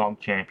 Really long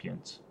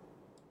champions.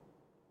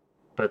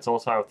 But it's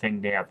also a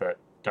thing now that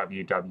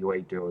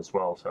WWE do as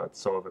well. So it's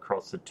sort of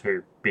across the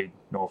two big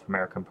North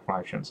American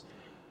promotions.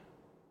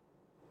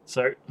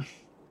 So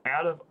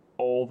out of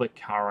all the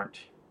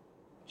current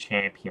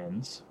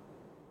champions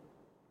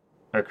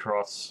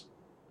across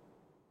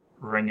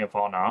Ring of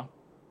Honor,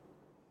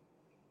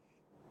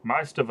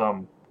 most of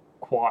them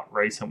quite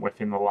recent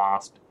within the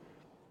last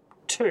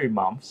 2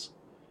 months.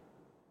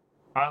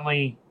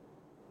 Only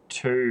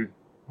 2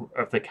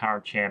 of the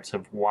current champs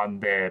have won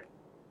their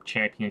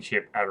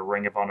championship at a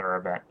Ring of Honor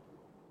event.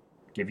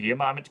 Give you a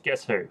moment to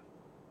guess who.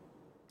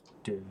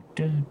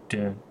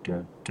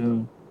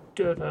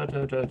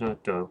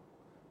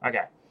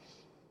 Okay.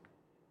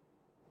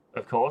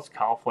 Of course,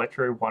 Carl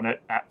Fletcher who won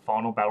it at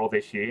Final Battle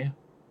this year.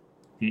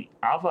 The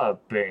other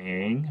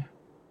being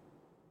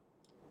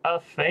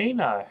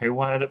Athena, who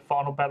won it at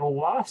Final Battle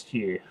last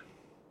year.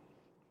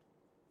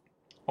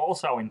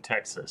 Also in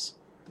Texas.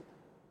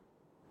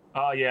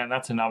 Oh yeah, and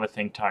that's another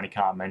thing Tony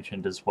Khan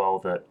mentioned as well,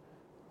 that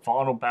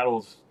Final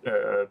Battle's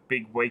a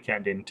big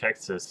weekend in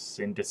Texas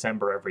in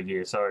December every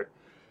year. So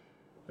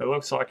it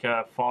looks like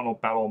a Final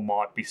Battle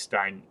might be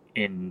staying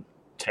in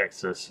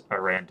Texas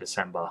around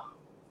December.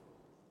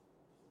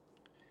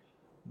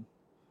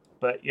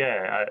 But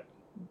yeah,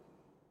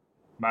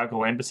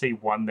 Mogul Embassy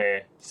won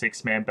their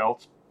 6-man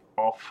belts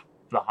off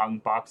the Hung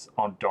Bucks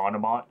on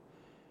Dynamite.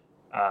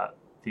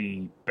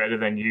 The Better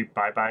Than You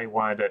Bebe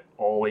won it at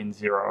All In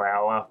 0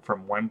 Hour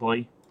from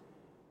Wembley.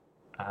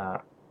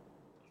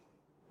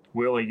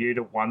 Wheeler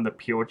Yuta won the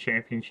Pure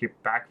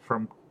Championship back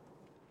from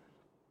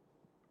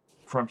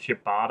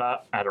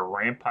Shibata at a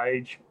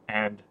Rampage,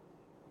 and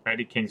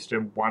Eddie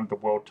Kingston won the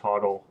world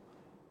title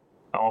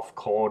off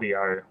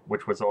Claudio,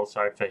 which was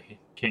also for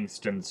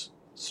Kingston's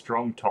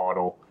strong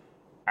title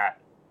at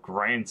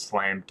Grand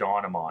Slam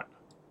Dynamite.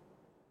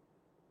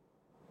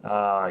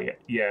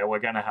 Yeah, we're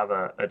going to have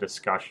a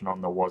discussion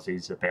on the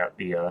Wazzies about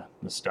the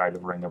state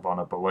of Ring of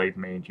Honor. Believe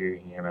me and you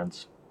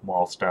humans,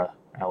 whilst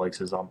Alex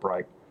is on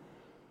break.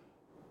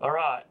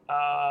 Alright,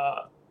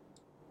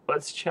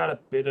 let's chat a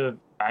bit of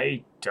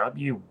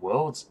AEW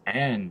World's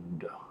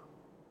End.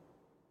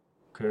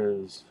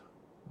 Because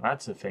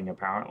that's a thing,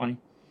 apparently.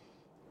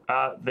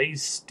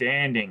 These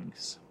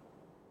standings.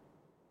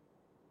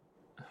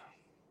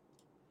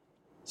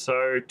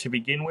 So, to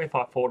begin with,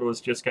 I thought it was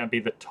just going to be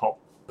the top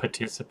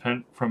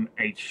participant from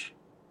each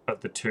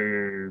of the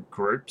 2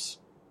 groups.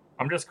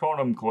 I'm just calling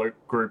them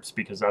groups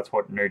because that's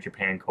what New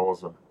Japan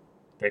calls them.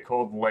 They're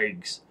called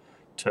leagues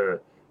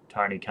to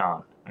Tony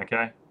Khan,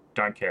 okay?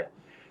 Don't care.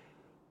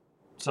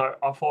 So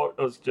I thought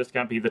it was just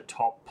going to be the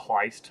top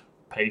placed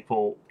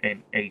people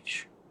in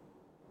each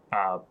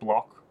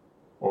block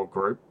or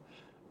group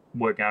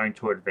were going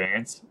to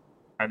advance.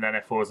 And then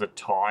if it was a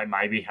tie,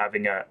 maybe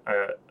having a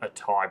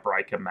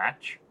tiebreaker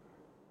match.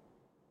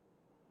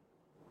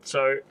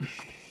 So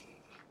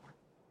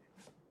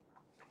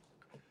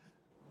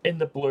in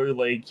the Blue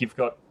League, you've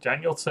got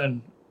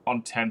Danielson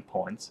on 10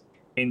 points.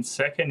 In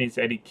second is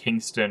Eddie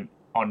Kingston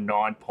on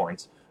 9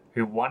 points,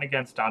 who won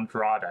against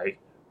Andrade,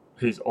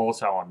 who's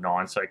also on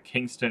 9. So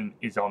Kingston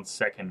is on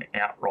second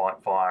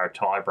outright via a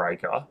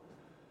tiebreaker.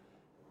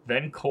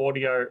 Then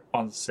Claudio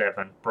on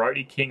 7,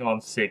 Brody King on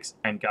 6,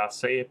 and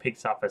Garcia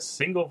picks up a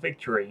single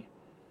victory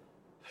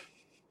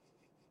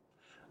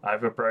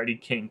over Brody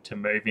King to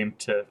move him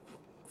to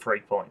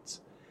 3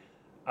 points.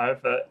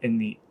 Over in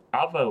the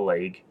other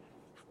league,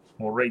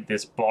 we'll read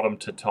this bottom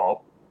to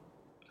top.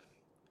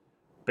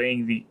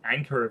 Being the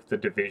anchor of the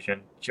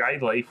division, Jay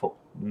Lethal,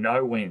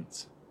 no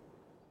wins.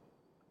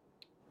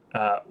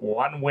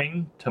 1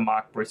 win to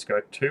Mark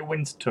Briscoe, 2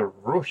 wins to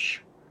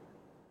Rush.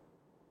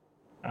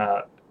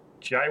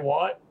 Jay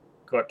White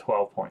got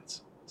 12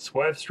 points.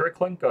 Swerve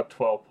Strickland got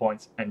 12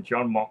 points, and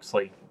John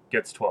Moxley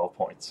gets 12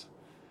 points.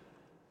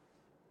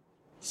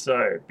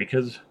 So,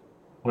 because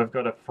we've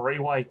got a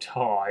 3-way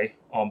tie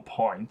on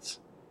points,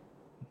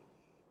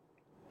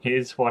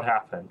 here's what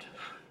happened.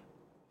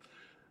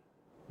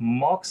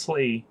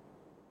 Moxley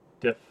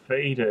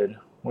defeated...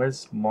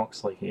 Where's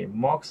Moxley here?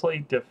 Moxley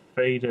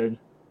defeated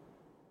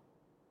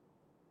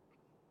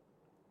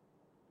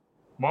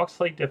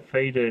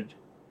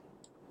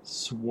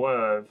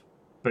Swerve,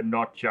 but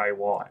not Jay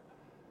White.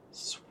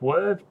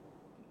 Swerve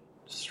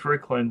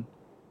Strickland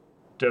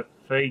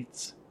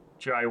defeats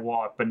Jay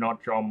White, but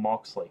not John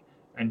Moxley.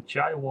 And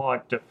Jay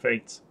White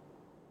defeats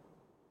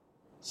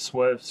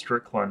Swerve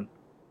Strickland.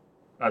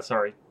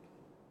 So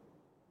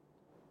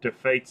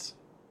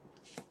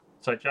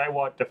Jay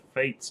White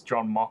defeats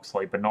John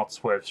Moxley, but not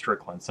Swerve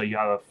Strickland. So you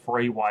have a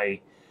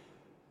 3-way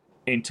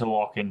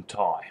interlocking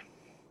tie.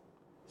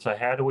 So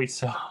how do we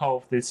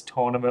solve this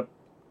tournament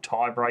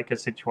tiebreaker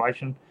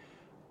situation?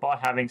 By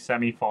having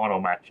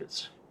semi-final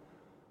matches.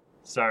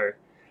 So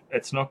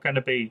it's not going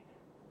to be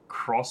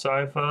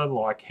crossover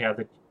like how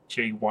the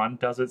G1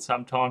 does it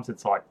sometimes.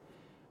 It's like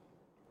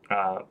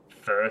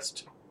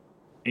first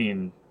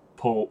in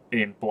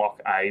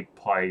block A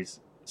plays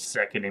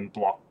second in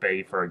block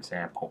B, for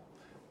example.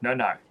 No.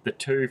 The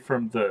two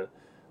from the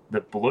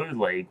blue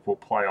league will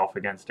play off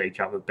against each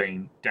other,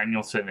 being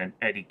Danielson and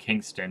Eddie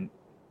Kingston.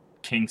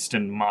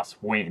 Kingston must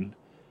win,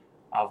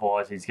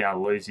 otherwise he's going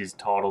to lose his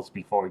titles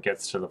before he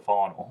gets to the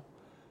final.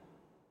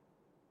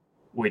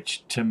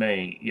 Which, to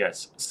me,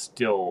 yes,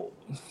 still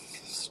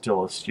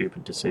a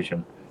stupid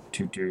decision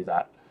to do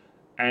that.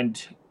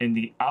 And in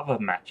the other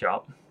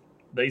matchup,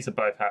 these are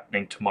both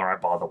happening tomorrow,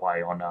 by the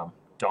way, on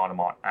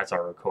Dynamite, as I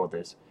record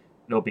this.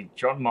 It'll be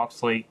Jon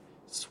Moxley,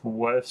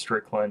 Swerve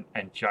Strickland,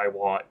 and Jay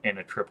White in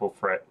a triple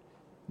threat.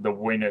 The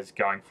winners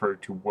going through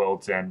to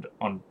World's End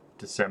on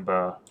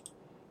December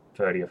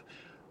 30th.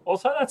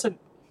 Also, that's a...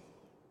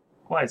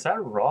 Wait, is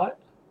that right?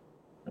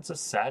 That's a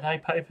Saturday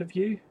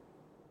pay-per-view?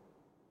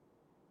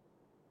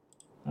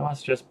 That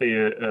must just be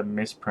a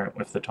misprint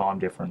with the time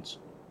difference.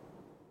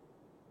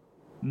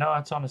 No,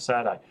 it's on a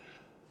Saturday.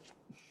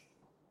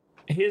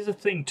 Here's the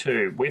thing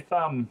too, with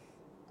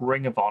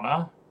Ring of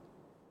Honor,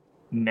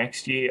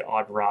 next year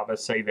I'd rather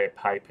see their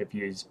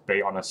pay-per-views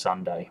be on a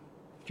Sunday.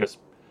 Just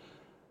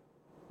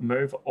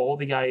move all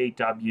the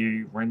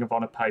AEW Ring of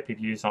Honor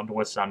pay-per-views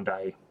onto a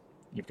Sunday.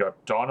 You've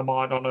got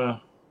Dynamite's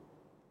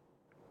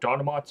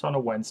on a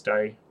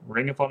Wednesday,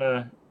 Ring of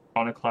Honor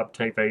Club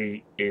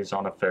TV is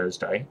on a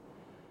Thursday,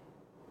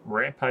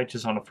 Rampage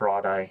is on a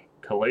Friday,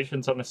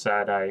 Collision's on a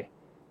Saturday,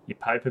 your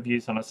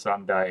pay-per-view's on a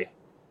Sunday,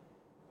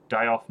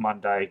 day off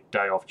Monday,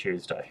 day off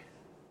Tuesday.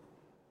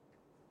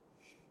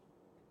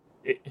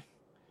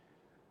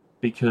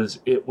 Because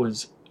it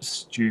was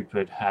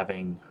stupid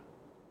having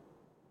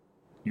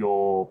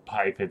your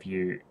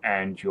pay-per-view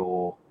and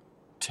your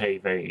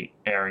TV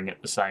airing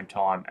at the same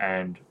time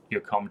and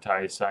your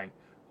commentator saying,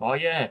 oh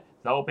yeah,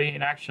 they'll be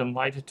in action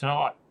later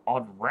tonight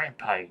on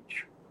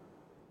Rampage.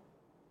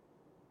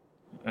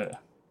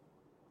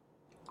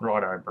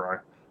 Righto, bro.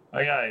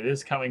 Okay, this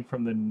is coming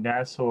from the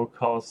Nassau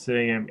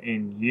Coliseum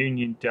in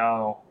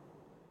Uniondale,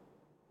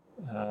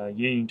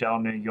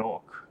 New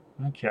York.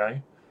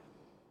 Okay.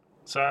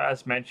 So,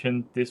 as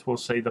mentioned, this will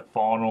see the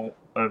final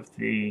of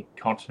the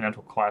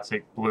Continental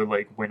Classic Blue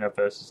League winner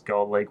versus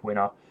Gold League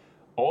winner.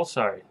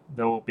 Also,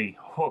 there will be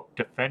Hook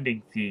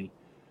defending the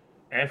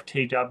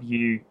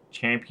FTW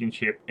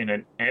Championship in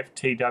an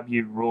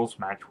FTW rules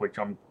match, which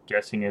I'm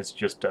guessing is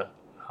just a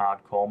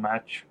hardcore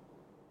match.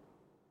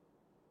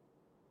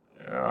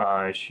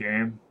 I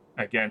assume,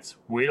 against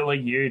Wheeler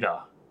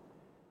Yuta.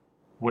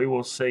 We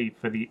will see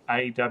for the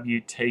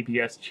AEW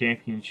TBS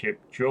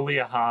Championship,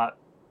 Julia Hart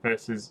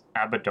versus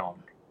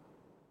Abaddon.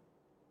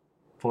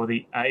 For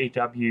the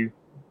AEW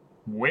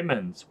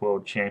Women's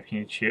World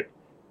Championship,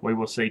 we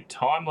will see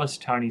Timeless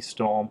Tony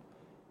Storm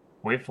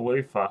with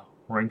Lufa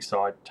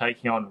ringside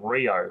taking on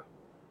Rio,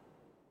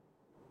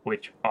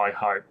 which I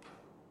hope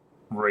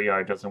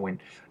Rio doesn't win.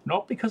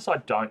 Not because I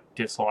don't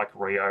dislike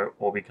Rio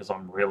or because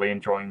I'm really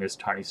enjoying this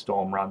Tony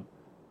Storm run,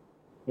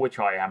 which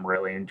I am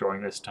really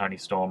enjoying this Tony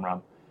Storm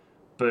run,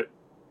 but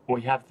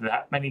we have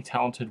that many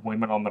talented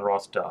women on the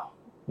roster.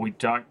 We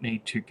don't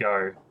need to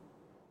go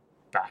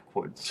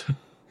backwards.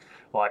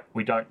 Like,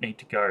 we don't need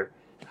to go,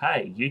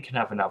 hey, you can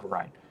have another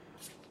reign.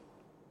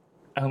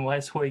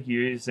 Unless we're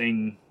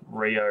using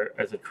Rio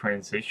as a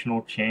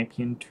transitional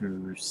champion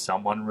to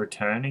someone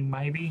returning,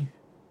 maybe?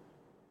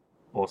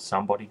 Or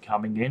somebody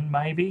coming in,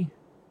 maybe?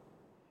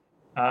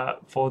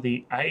 For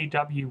the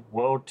AEW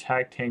World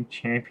Tag Team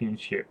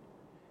Championship,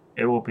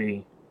 it will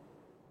be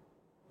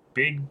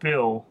Big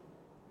Bill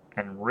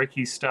and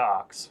Ricky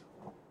Starks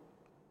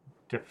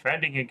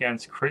defending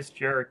against Chris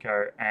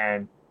Jericho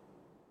and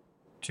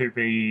to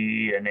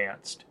be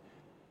announced.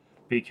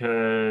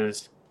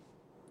 Because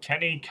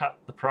Kenny cut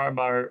the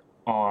promo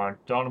on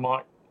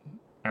Dynamite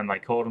and they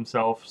called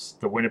themselves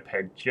the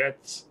Winnipeg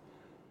Jets.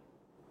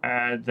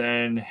 And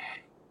then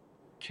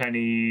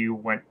Kenny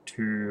went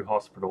to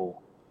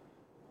hospital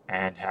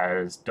and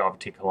has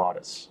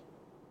diverticulitis.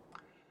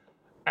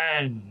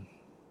 And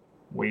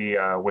we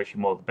wish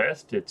him all the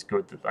best. It's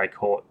good that they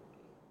caught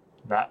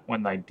that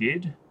when they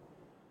did.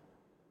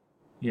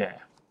 Yeah.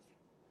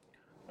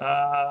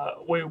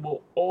 We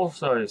will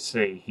also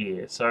see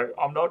here. So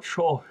I'm not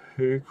sure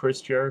who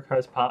Chris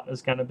Jericho's partner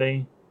is going to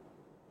be.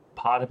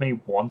 Part of me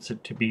wants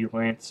it to be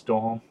Lance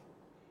Storm.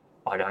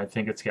 I don't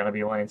think it's going to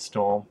be Lance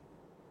Storm,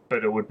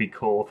 but it would be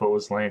cool if it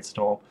was Lance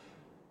Storm.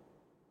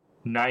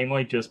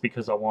 Namely, just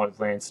because I wanted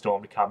Lance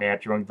Storm to come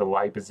out during the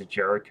Labours of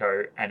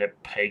Jericho, and it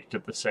peaked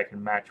at the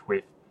second match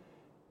with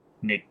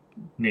Nick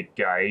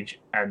Gage,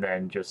 and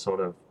then just sort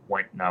of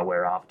went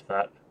nowhere after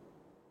that.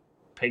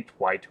 Peaked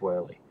way too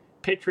early.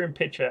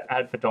 Picture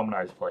ad for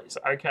Domino's, please.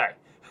 Okay.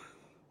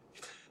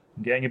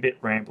 I'm getting a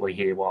bit rambly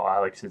here while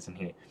Alex isn't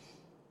here.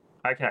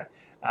 Okay.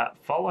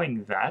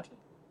 Following that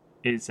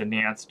is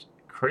announced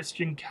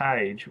Christian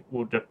Cage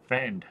will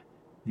defend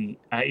the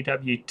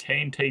AEW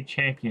TNT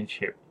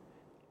Championship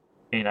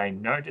in a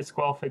no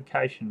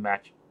disqualification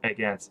match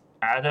against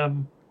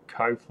Adam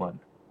Copeland,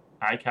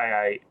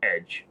 aka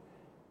Edge.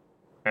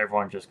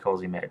 everyone just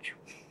calls him Edge.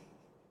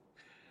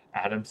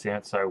 Adam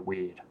sounds so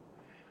weird.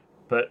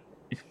 But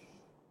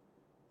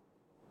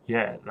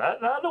yeah,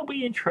 that'll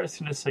be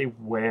interesting to see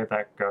where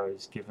that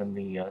goes, given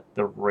the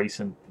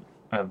recent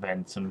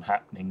events and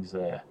happenings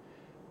there.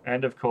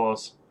 And of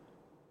course,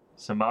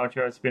 Samoa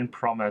Joe's been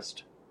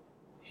promised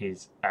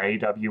his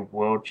AEW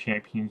World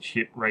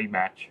Championship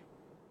rematch.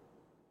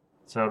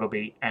 So it'll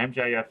be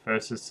MJF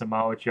versus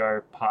Samoa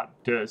Joe Part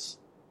Dos?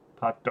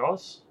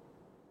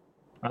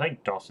 I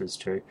think Dos is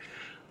too.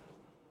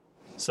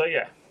 So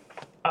yeah,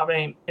 I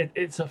mean,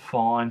 it's a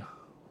fine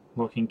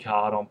looking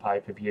card on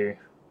pay-per-view.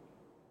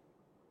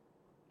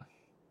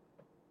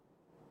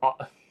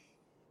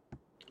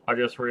 I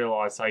just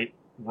realised they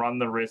run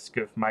the risk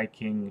of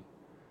making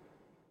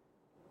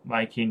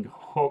Wheeler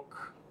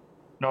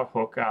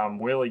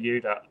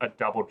Yuta a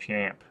double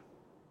champ.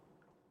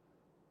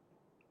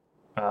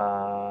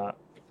 I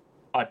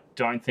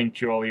don't think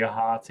Julia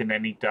Hart's in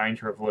any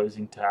danger of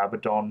losing to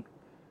Abaddon.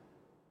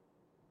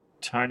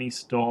 Tony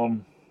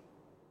Storm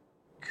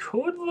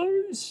could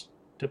lose,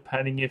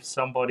 depending if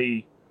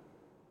somebody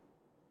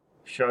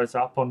shows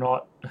up or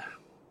not.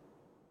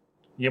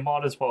 You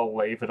might as well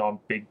leave it on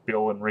Big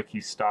Bill and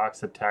Ricky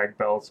Starks at tag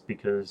belts,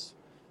 because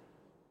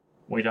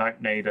we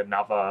don't need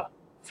another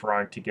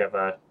thrown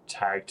together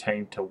tag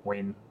team to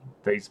win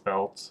these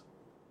belts.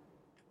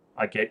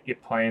 I get your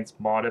plans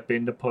might have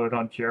been to put it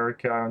on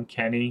Jericho and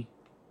Kenny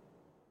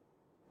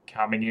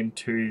coming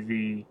into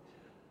the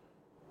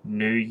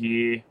new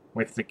year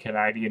with the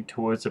Canadian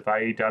tours of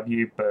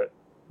AEW, but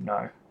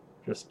no,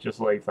 just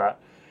leave that.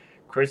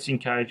 Christian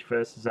Cage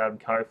versus Adam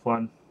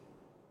Copeland.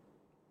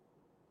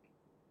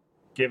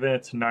 Given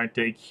it's a no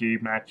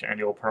DQ match and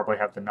you'll probably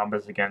have the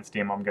numbers against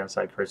him, I'm going to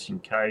say Christian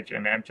Cage.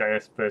 And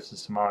MJF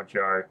versus Samoa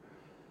Joe.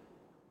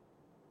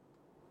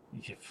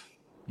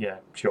 Yeah,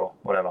 sure,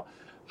 whatever.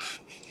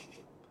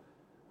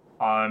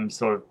 I'm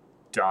sort of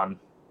done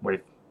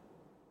with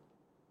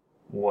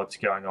what's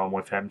going on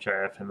with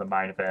MJF in the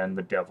main event,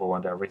 the Devil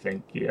and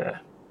everything. Yeah.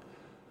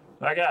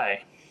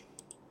 Okay.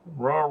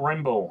 Royal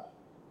Rumble.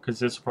 Because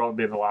this will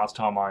probably be the last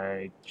time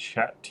I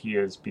chat to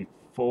you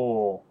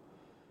before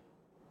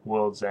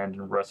World's End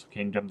and Wrestle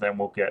Kingdom. Then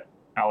we'll get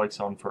Alex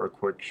on for a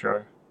quick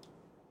show,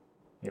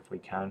 if we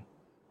can.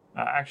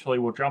 Actually,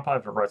 we'll jump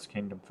over Wrestle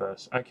Kingdom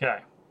first.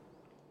 Okay.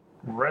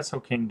 Wrestle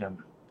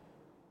Kingdom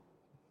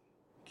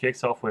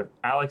kicks off with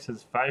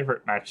Alex's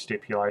favourite match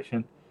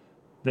stipulation,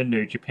 the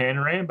New Japan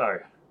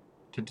Rambo,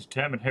 to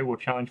determine who will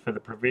challenge for the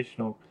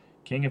provisional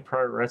King of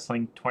Pro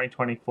Wrestling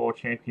 2024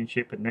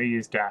 Championship at New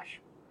Year's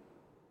Dash.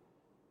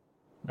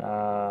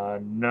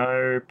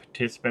 No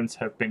participants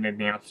have been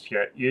announced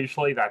yet.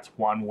 Usually that's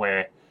one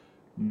where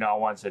no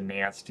one's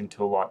announced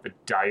until like the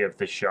day of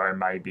the show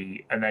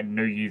maybe, and then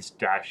New Year's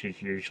Dash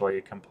is usually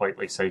a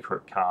completely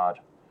secret card.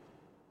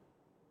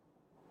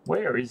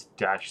 Where is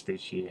Dash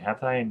this year? Have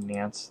they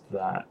announced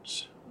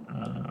that?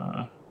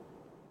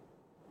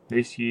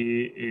 This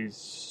year is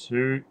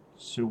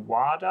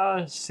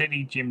Suwada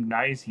City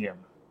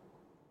Gymnasium.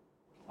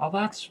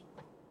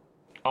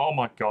 Oh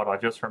my god, I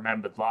just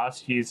remembered.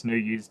 Last year's New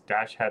Year's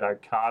Dash had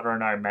Okada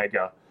and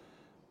Omega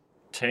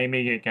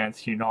teaming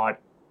against United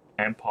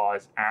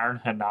Empire's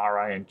Aaron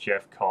Hanare and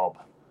Jeff Cobb.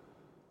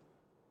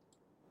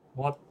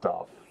 What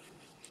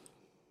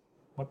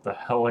the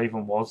hell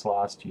even was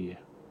last year?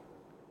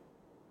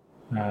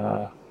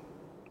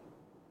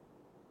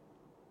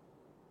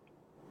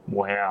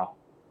 Wow.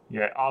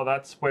 Yeah,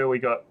 that's where we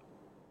got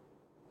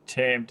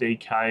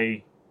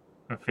TMDK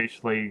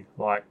officially,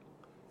 like,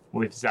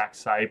 with Zack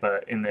Sabre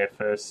in their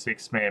first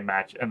six-man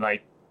match, and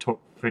they took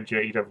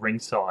Vegeta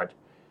ringside.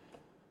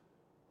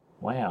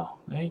 Wow,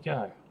 there you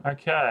go.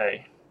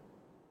 Okay,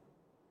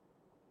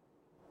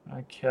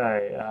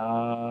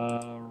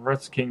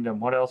 Wrestle Kingdom,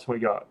 what else we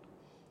got?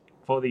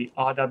 For the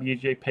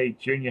IWGP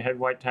Junior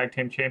Heavyweight Tag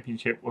Team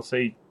Championship, we'll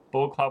see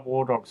Bullet Club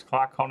War Dogs,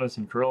 Clark Connors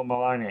and Drill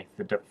Maloney,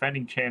 the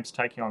defending champs,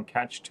 taking on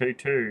Catch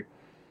 2-2,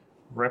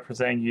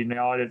 representing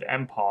United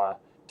Empire,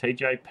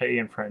 TJP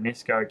and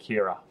Francisco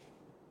Akira.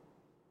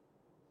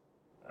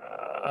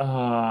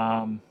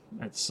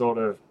 It's sort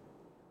of,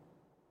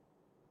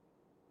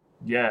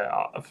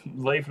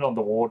 leave it on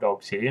the War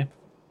Dogs here,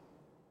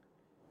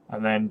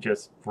 and then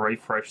just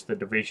refresh the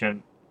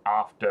division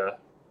after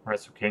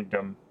Wrestle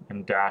Kingdom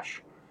and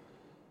Dash.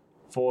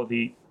 For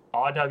the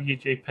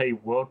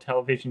IWGP World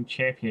Television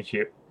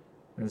Championship,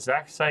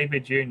 Zack Sabre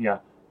Jr.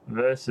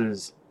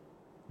 versus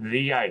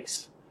the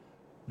Ace,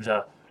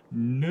 the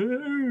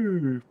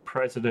new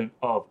president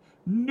of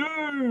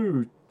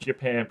New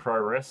Japan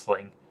Pro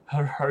Wrestling,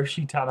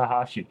 Hiroshi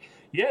Tanahashi.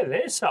 Yeah,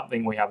 there's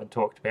something we haven't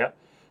talked about.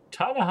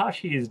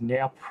 Tanahashi is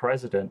now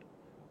president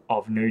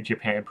of New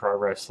Japan Pro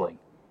Wrestling.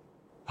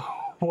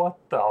 What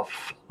the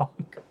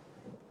fuck?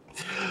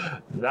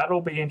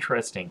 That'll be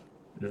interesting.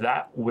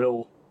 That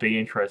will be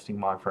interesting,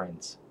 my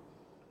friends.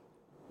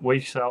 We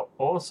shall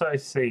also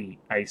see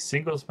a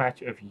singles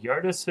match of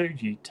Yota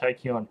Tsuji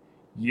taking on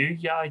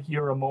Yuya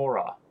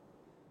Uemura.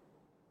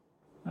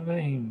 I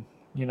mean,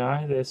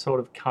 they're sort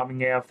of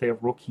coming out of their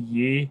rookie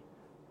year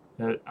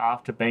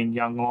after being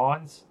young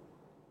lions.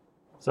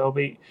 So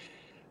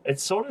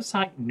it's sort of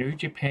something New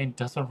Japan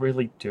doesn't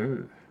really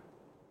do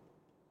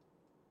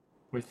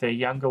with their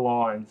younger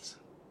lions,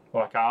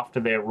 like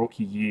after their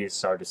rookie years,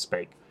 so to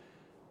speak,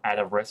 at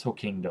a Wrestle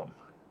Kingdom.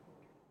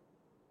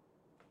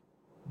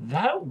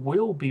 That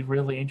will be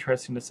really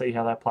interesting to see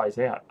how that plays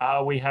out.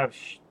 We have,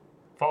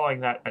 following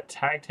that, a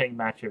tag team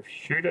match of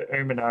Shooter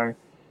Umino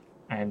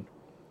and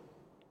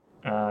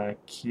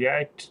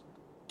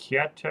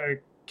Kyoto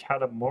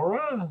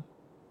Katamura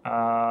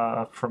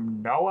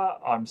from Noah.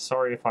 I'm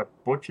sorry if I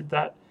butchered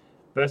that.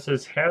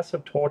 Versus House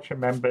of Torture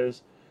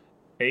members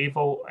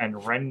Evil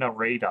and Ren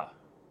Narita.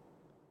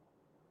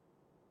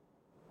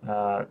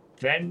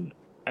 Then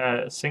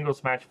a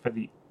singles match for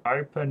the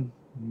Open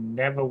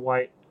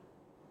Neverweight.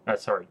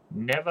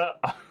 Never.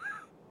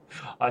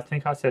 I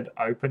think I said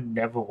Open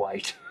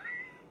Neverweight.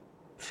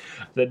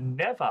 The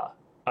Never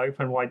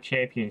Openweight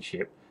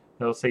Championship.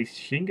 They'll see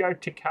Shingo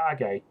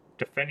Takagi,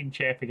 defending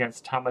champ,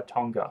 against Tama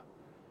Tonga.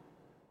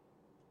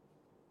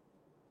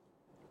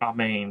 I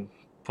mean,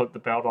 put the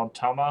belt on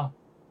Tama,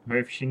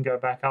 move Shingo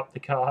back up the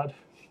card,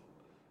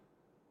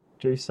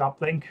 do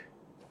something.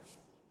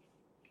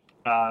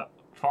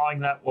 Following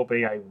that will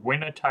be a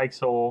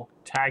winner-takes-all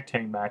tag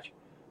team match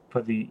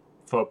for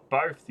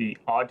both the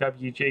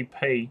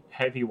IWGP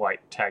Heavyweight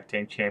Tag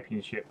Team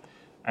Championship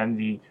and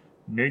the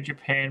New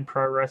Japan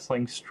Pro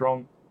Wrestling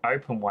Strong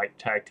Openweight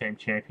Tag Team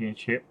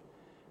Championship.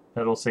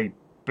 That'll see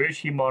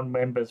Bushimon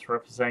members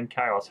representing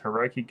Chaos,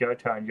 Hiroki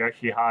Goto and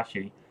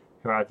Yoshihashi,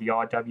 who are the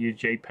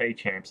IWGP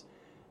champs,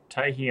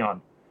 taking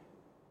on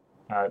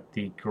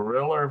the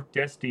Gorilla of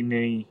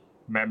Destiny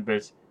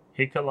members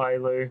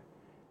Hikulelu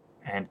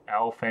and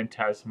El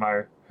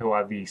Phantasmo, who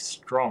are the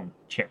Strong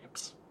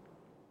champs.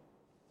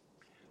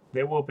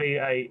 There will be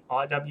a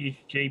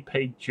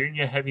IWGP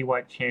Junior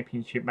Heavyweight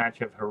Championship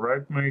match of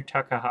Hiromu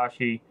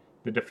Takahashi,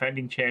 the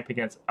defending champ,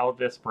 against El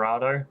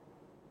Desperado.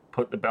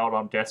 Put the belt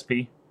on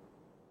Despy.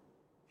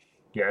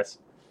 Yes,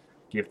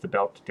 give the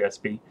belt to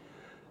Despy.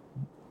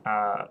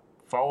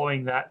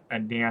 Following that,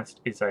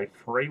 announced is a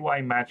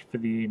three-way match for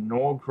the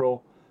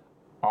inaugural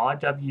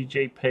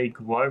IWGP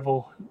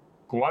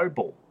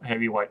Global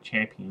Heavyweight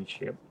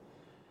Championship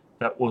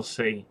that will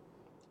see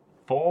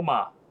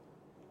former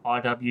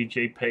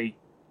IWGP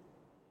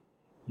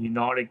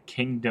United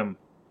Kingdom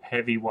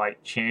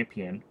Heavyweight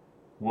Champion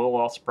Will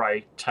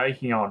Ospreay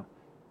taking on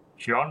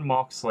Jon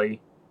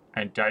Moxley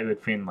and David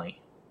Finlay.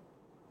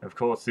 Of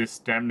course, this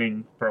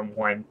stemming from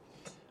when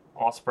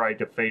Ospreay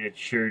defeated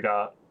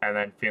Shooter and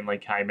then Finlay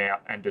came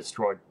out and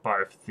destroyed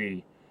both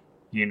the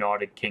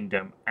United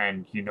Kingdom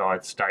and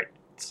United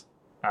States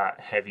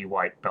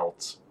heavyweight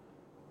belts,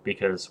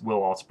 because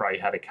Will Ospreay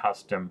had a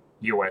custom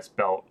US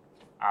belt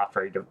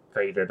after he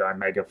defeated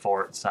Omega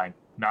for it, saying,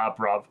 "Nah,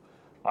 bruv,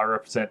 I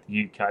represent the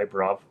UK,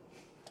 bruv."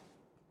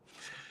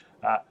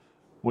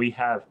 We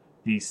have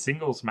the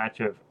singles match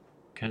of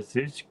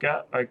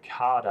Kazuchika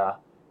Okada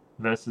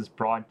versus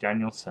Bryan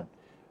Danielson.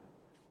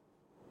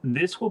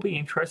 This will be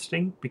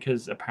interesting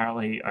because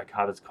apparently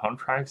Okada's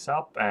contract's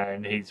up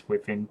and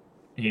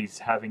he's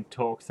having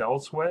talks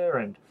elsewhere,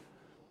 and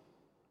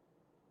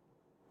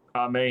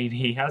I mean,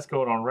 he has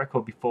gone on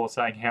record before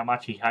saying how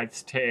much he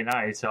hates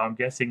TNA, so I'm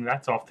guessing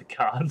that's off the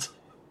cards.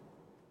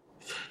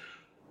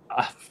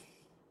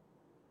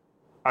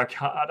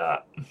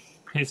 Okada,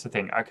 here's the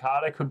thing,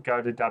 Okada could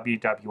go to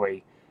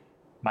WWE,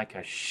 make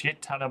a shit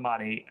ton of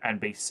money and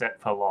be set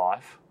for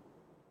life,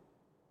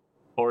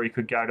 or he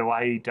could go to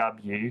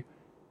AEW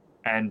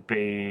and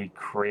be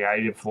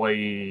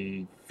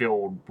creatively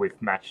filled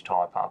with match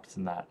type-ups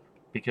and that.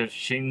 Because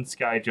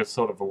Shinsuke just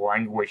sort of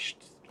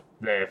languished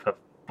there for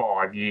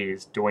 5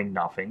 years doing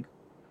nothing.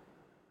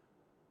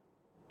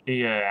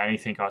 Yeah,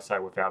 anything I say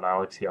without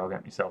Alex here, I'll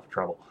get myself in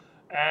trouble.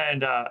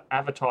 And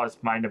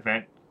advertised main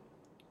event,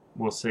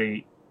 we'll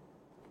see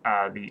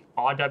the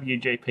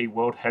IWGP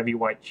World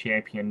Heavyweight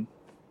Champion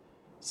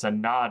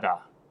Sanada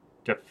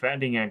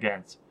defending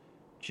against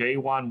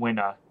G1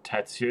 winner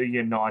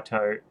Tatsuya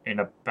Naito in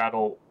a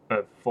battle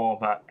of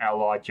former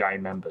LIJ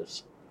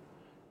members.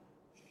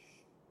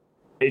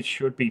 It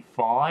should be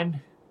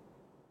fine.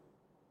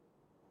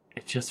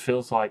 It just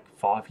feels like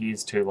 5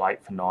 years too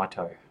late for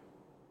Naito.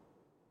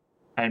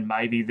 And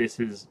maybe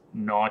this is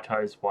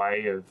Naito's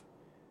way of,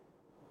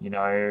 you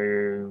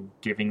know,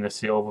 giving the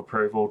seal of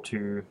approval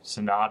to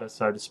Sanada,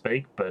 so to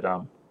speak. But,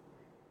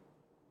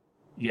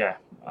 yeah,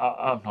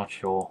 I'm not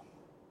sure.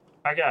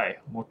 Okay,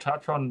 we'll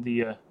touch on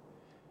the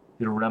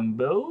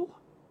Rumble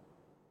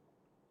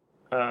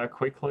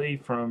quickly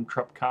from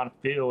Tropicana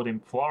Field in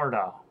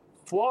Florida.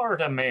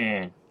 Florida,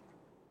 man.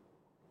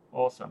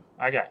 Awesome.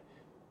 Okay.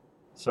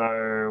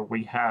 So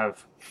we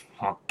have,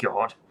 oh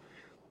God,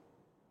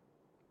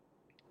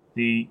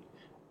 the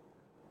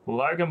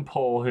Logan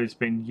Paul, who's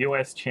been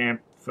US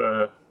champ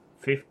for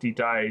 50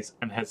 days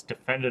and has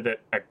defended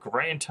it a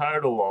grand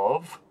total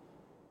of,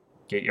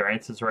 get your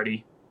answers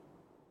ready,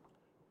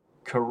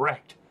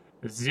 correct,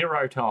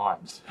 0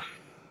 times.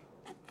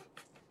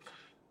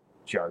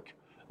 Joke.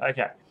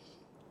 Okay,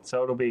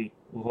 so it'll be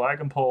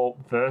Logan Paul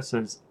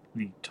versus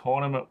the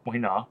tournament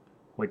winner,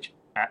 which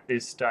at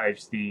this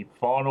stage, the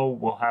final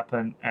will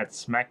happen at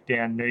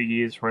SmackDown New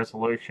Year's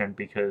Resolution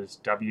because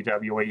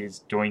WWE is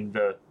doing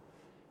the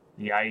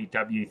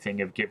AEW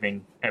thing of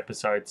giving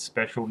episodes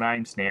special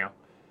names now.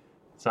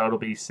 So it'll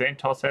be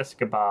Santos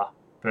Escobar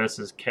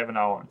versus Kevin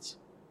Owens.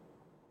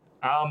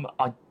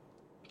 I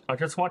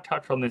just want to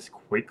touch on this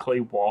quickly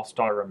whilst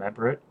I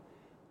remember it.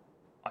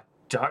 I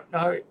don't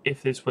know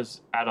if this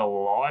was at a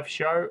live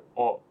show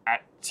or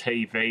at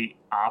TV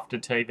after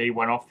TV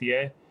went off the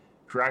air.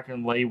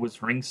 Dragon Lee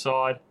was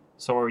ringside,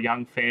 saw a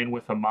young fan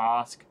with a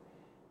mask.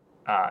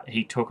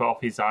 He took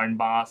off his own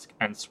mask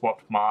and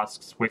swapped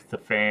masks with the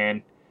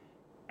fan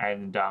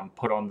and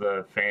put on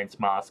the fan's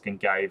mask and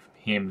gave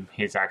him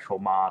his actual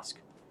mask.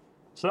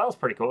 So that was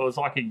pretty cool. It was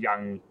like a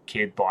young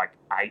kid, like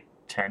 8,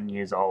 10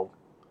 years old.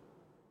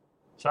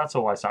 So that's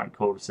always something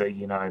cool to see,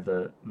 you know,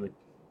 the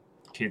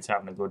kids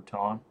having a good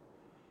time.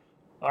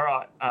 All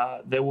right,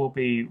 there will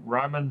be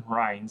Roman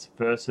Reigns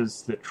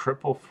versus the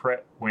triple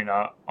threat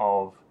winner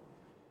of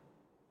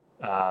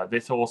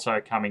this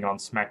also coming on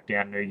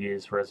SmackDown New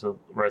Year's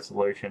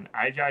Resolution,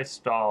 AJ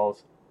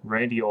Styles,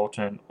 Randy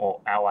Orton, or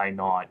LA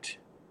Knight.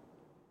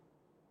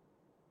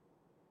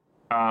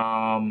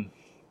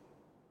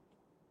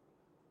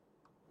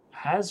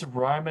 Has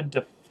Roman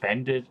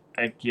defended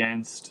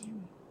against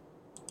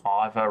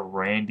either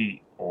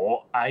Randy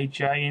or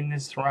AJ in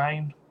this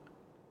reign?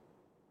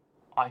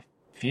 I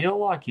feel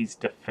like he's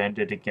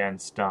defended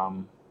against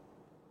Randy.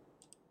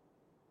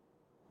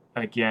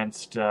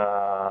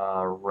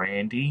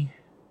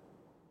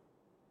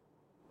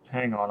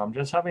 Hang on, I'm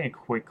just having a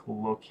quick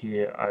look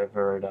here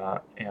over at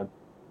our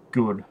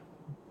good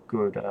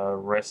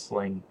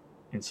wrestling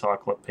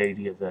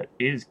encyclopedia that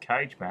is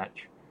Cage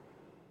Match.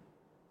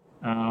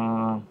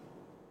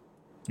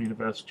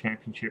 Universal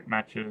Championship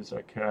matches,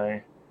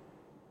 okay.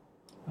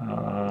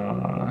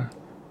 How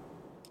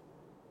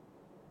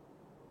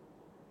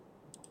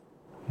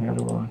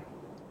do I?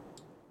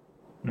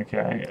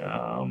 Okay,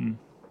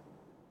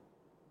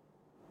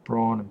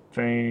 Braun and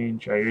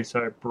Fiend, Jey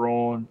Uso,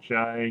 Braun,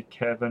 Jey,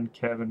 Kevin,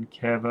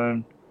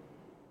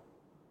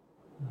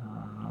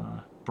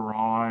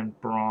 Bryan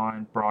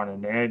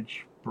and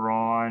Edge,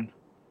 Bryan,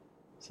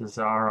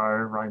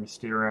 Cesaro, Rey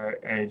Mysterio,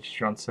 Edge,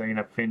 John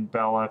Cena, Finn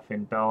Balor,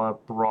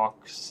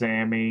 Brock,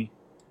 Sammy.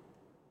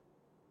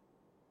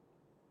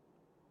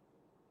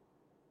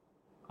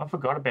 I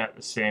forgot about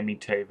the Sammy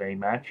TV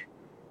match.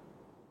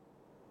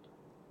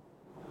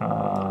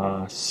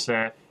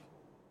 Seth.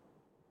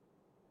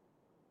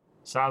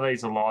 Some of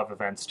these are live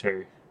events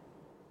too.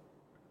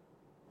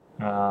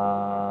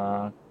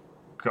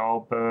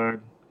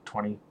 Goldberg,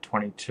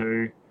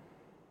 2022.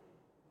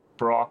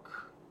 Brock,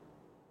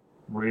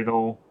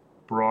 Riddle,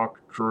 Brock,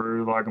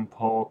 Drew, Logan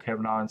Paul,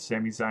 Kevin Owens,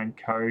 Sami Zayn,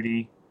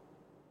 Cody,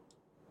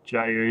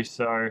 Jey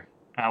Uso,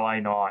 LA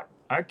Knight.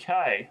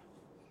 Okay.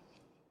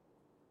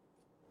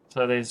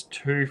 So there's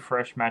 2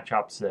 fresh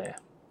matchups there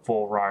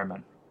for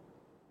Roman.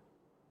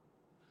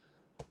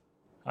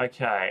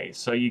 Okay,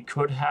 so you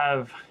could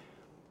have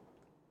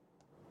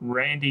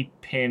Randy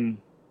pin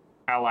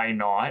LA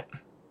Knight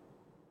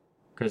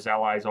because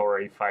LA's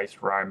already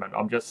faced Roman.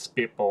 I'm just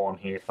spitballing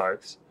here,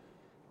 folks.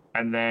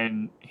 And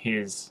then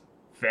his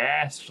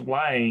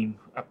Fastlane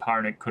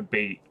opponent could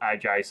be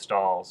AJ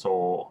Styles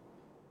or...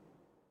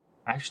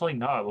 Actually,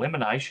 no,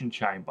 Elimination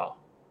Chamber.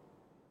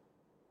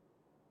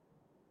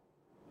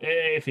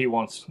 If they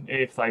want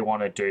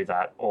to do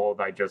that, or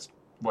they just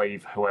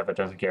leave whoever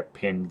doesn't get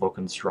pinned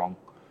looking strong.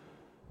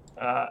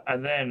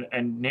 And then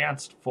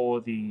announced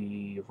for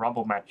the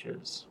Rumble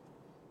matches.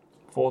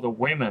 For the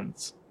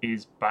women's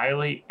is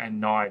Bayley and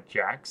Nia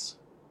Jax.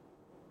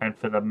 And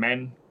for the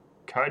men,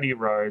 Cody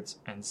Rhodes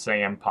and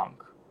CM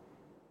Punk.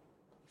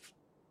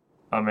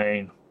 I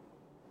mean,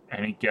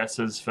 any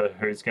guesses for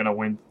who's going to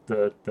win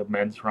the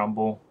men's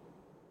Rumble?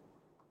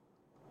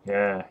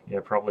 Yeah,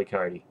 probably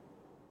Cody.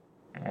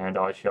 And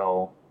I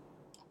shall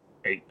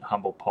eat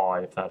humble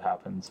pie if that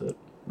happens at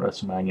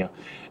WrestleMania.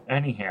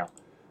 Anyhow,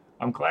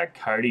 I'm glad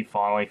Cody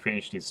finally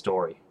finished his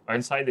story. I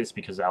don't say this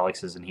because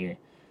Alex isn't here.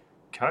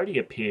 Cody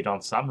appeared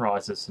on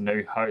Sunrise as the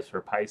new host,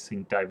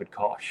 replacing David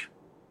Koch.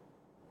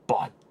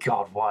 By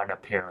God, what an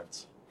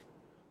appearance.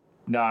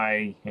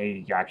 No,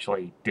 he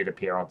actually did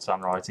appear on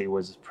Sunrise. He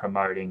was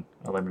promoting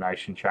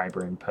Elimination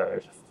Chamber in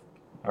Perth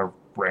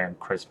around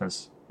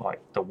Christmas, like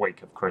the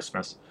week of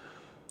Christmas.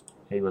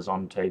 He was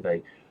on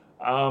TV.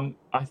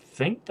 I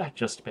think that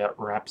just about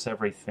wraps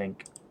everything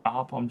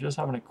up. I'm just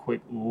having a quick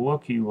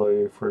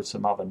looky-loo for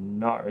some other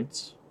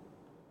notes.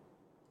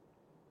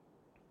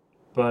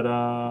 But,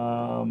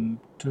 oh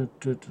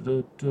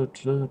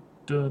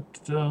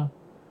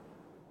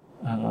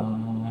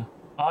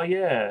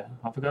yeah,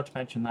 I forgot to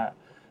mention that.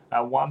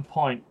 At one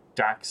point,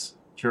 Dax,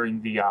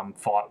 during the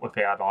fight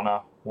without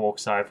honor,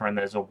 walks over and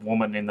there's a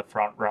woman in the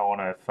front row on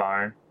her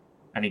phone,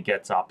 and he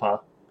gets up her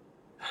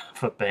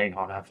for being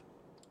on her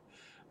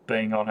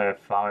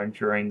phone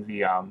during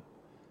the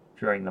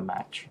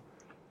match.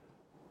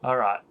 All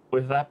right.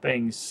 With that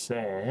being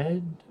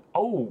said,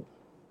 oh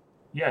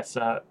yes,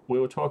 we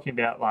were talking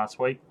about last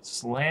week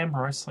Slam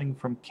Wrestling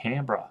from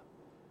Canberra.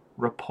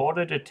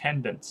 reported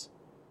attendance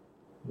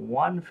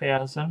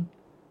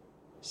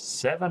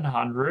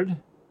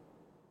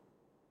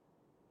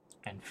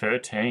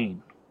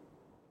 1,713.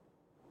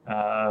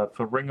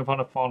 For Ring of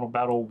Honor Final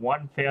Battle,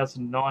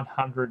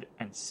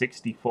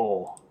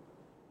 1,964.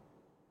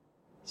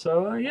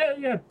 So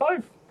yeah,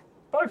 both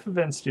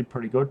events did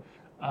pretty good.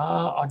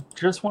 I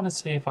just want to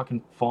see if I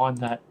can find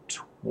that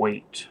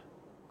tweet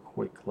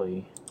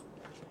quickly.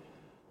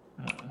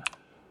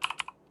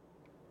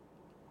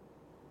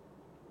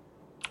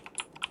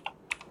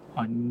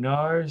 I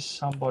know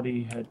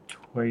somebody had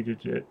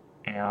tweeted it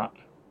out.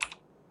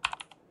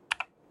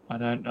 I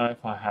don't know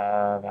if I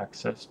have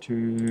access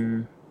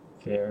to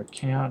their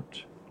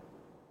account.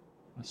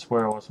 I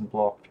swear I wasn't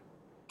blocked.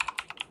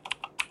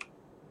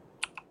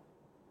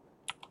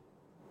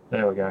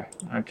 There we go.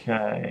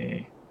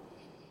 Okay.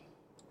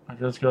 I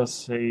just gotta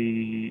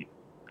see,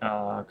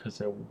 because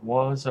there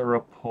was a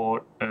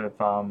report of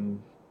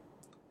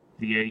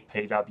the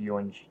EPW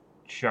and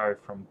show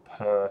from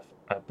Perth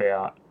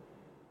about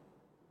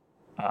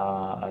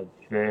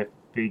their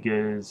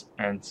figures,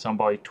 and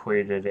somebody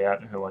tweeted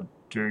out who I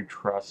do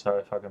trust, so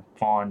if I can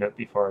find it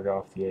before I go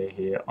off the air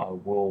here, I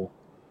will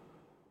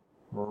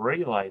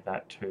relay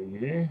that to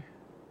you.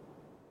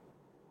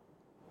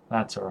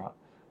 That's alright.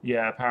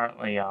 Yeah,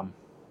 apparently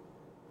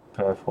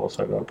Perth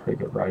also got a pretty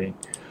good rating.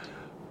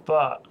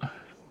 But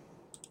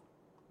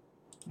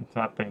with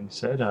that being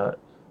said, you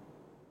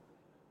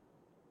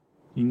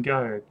can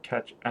go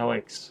catch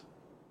Alex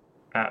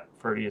at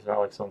Freddy's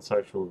Alex on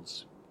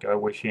socials. Go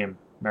wish him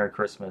Merry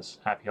Christmas,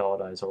 Happy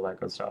Holidays, all that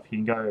good stuff. You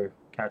can go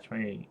catch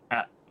me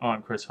at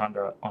I'm Chris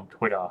Hunter on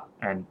Twitter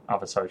and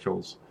other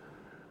socials.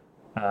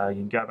 You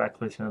can go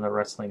back listen to the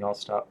Wrestling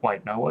All-Star.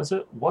 Wait, no, was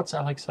it? What's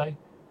Alex say?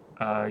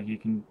 You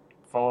can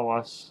follow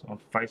us on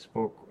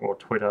Facebook or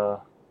Twitter,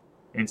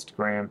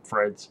 Instagram,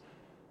 Threads.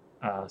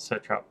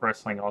 Search up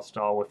Wrestling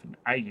All-Star with an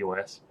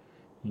AUS.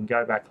 You can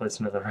go back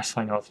listen to the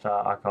Wrestling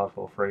All-Star archive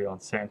for free on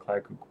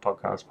SoundCloud, Google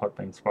Podcasts,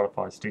 Podbean,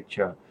 Spotify,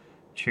 Stitcher,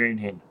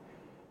 TuneIn,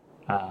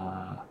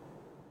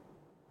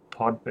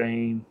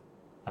 Podbean,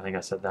 I think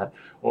I said that,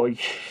 or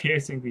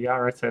using the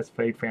RSS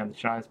feed found in the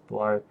show notes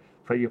below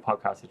for your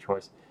podcast of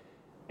choice,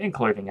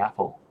 including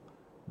Apple.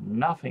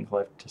 Nothing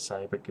left to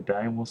say but good day,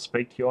 and we'll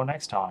speak to you all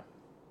next time.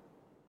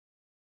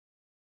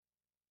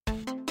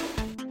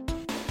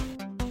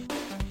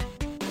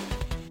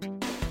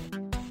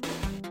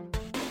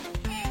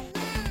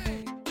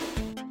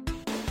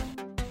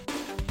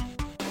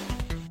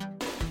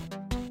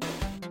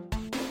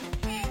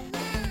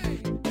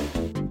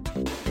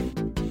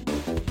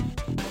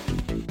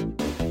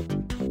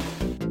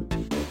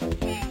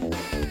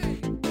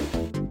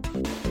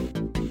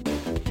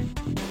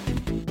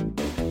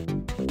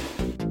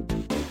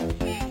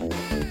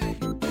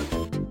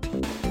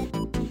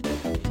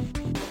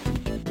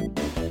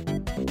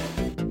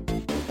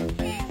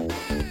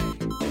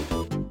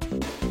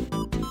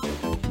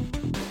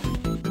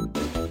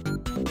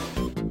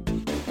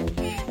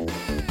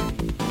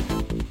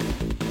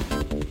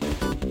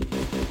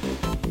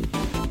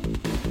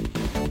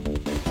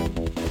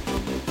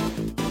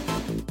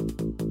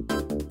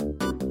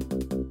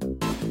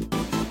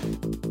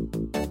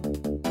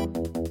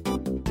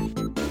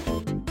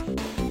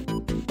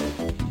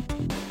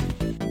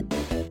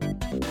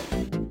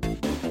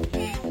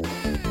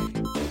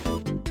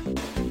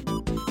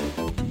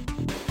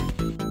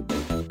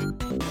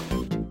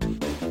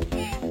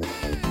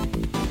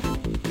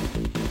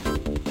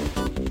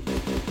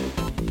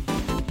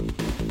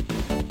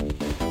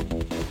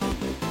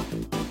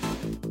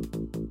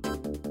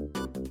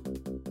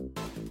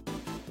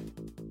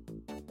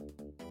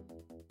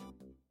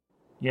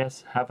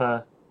 Yes, have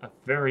a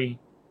very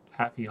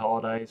happy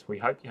holidays. We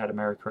hope you had a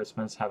Merry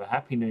Christmas. Have a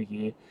Happy New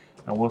Year.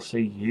 And we'll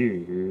see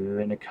you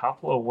in a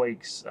couple of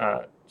weeks'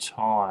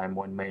 time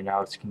when me and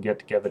Alex can get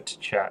together to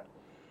chat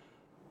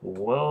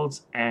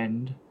World's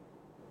End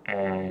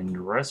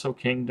and Wrestle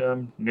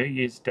Kingdom, New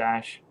Year's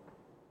Dash,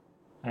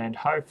 and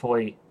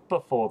hopefully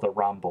before the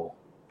Rumble.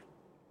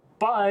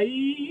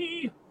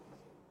 Bye!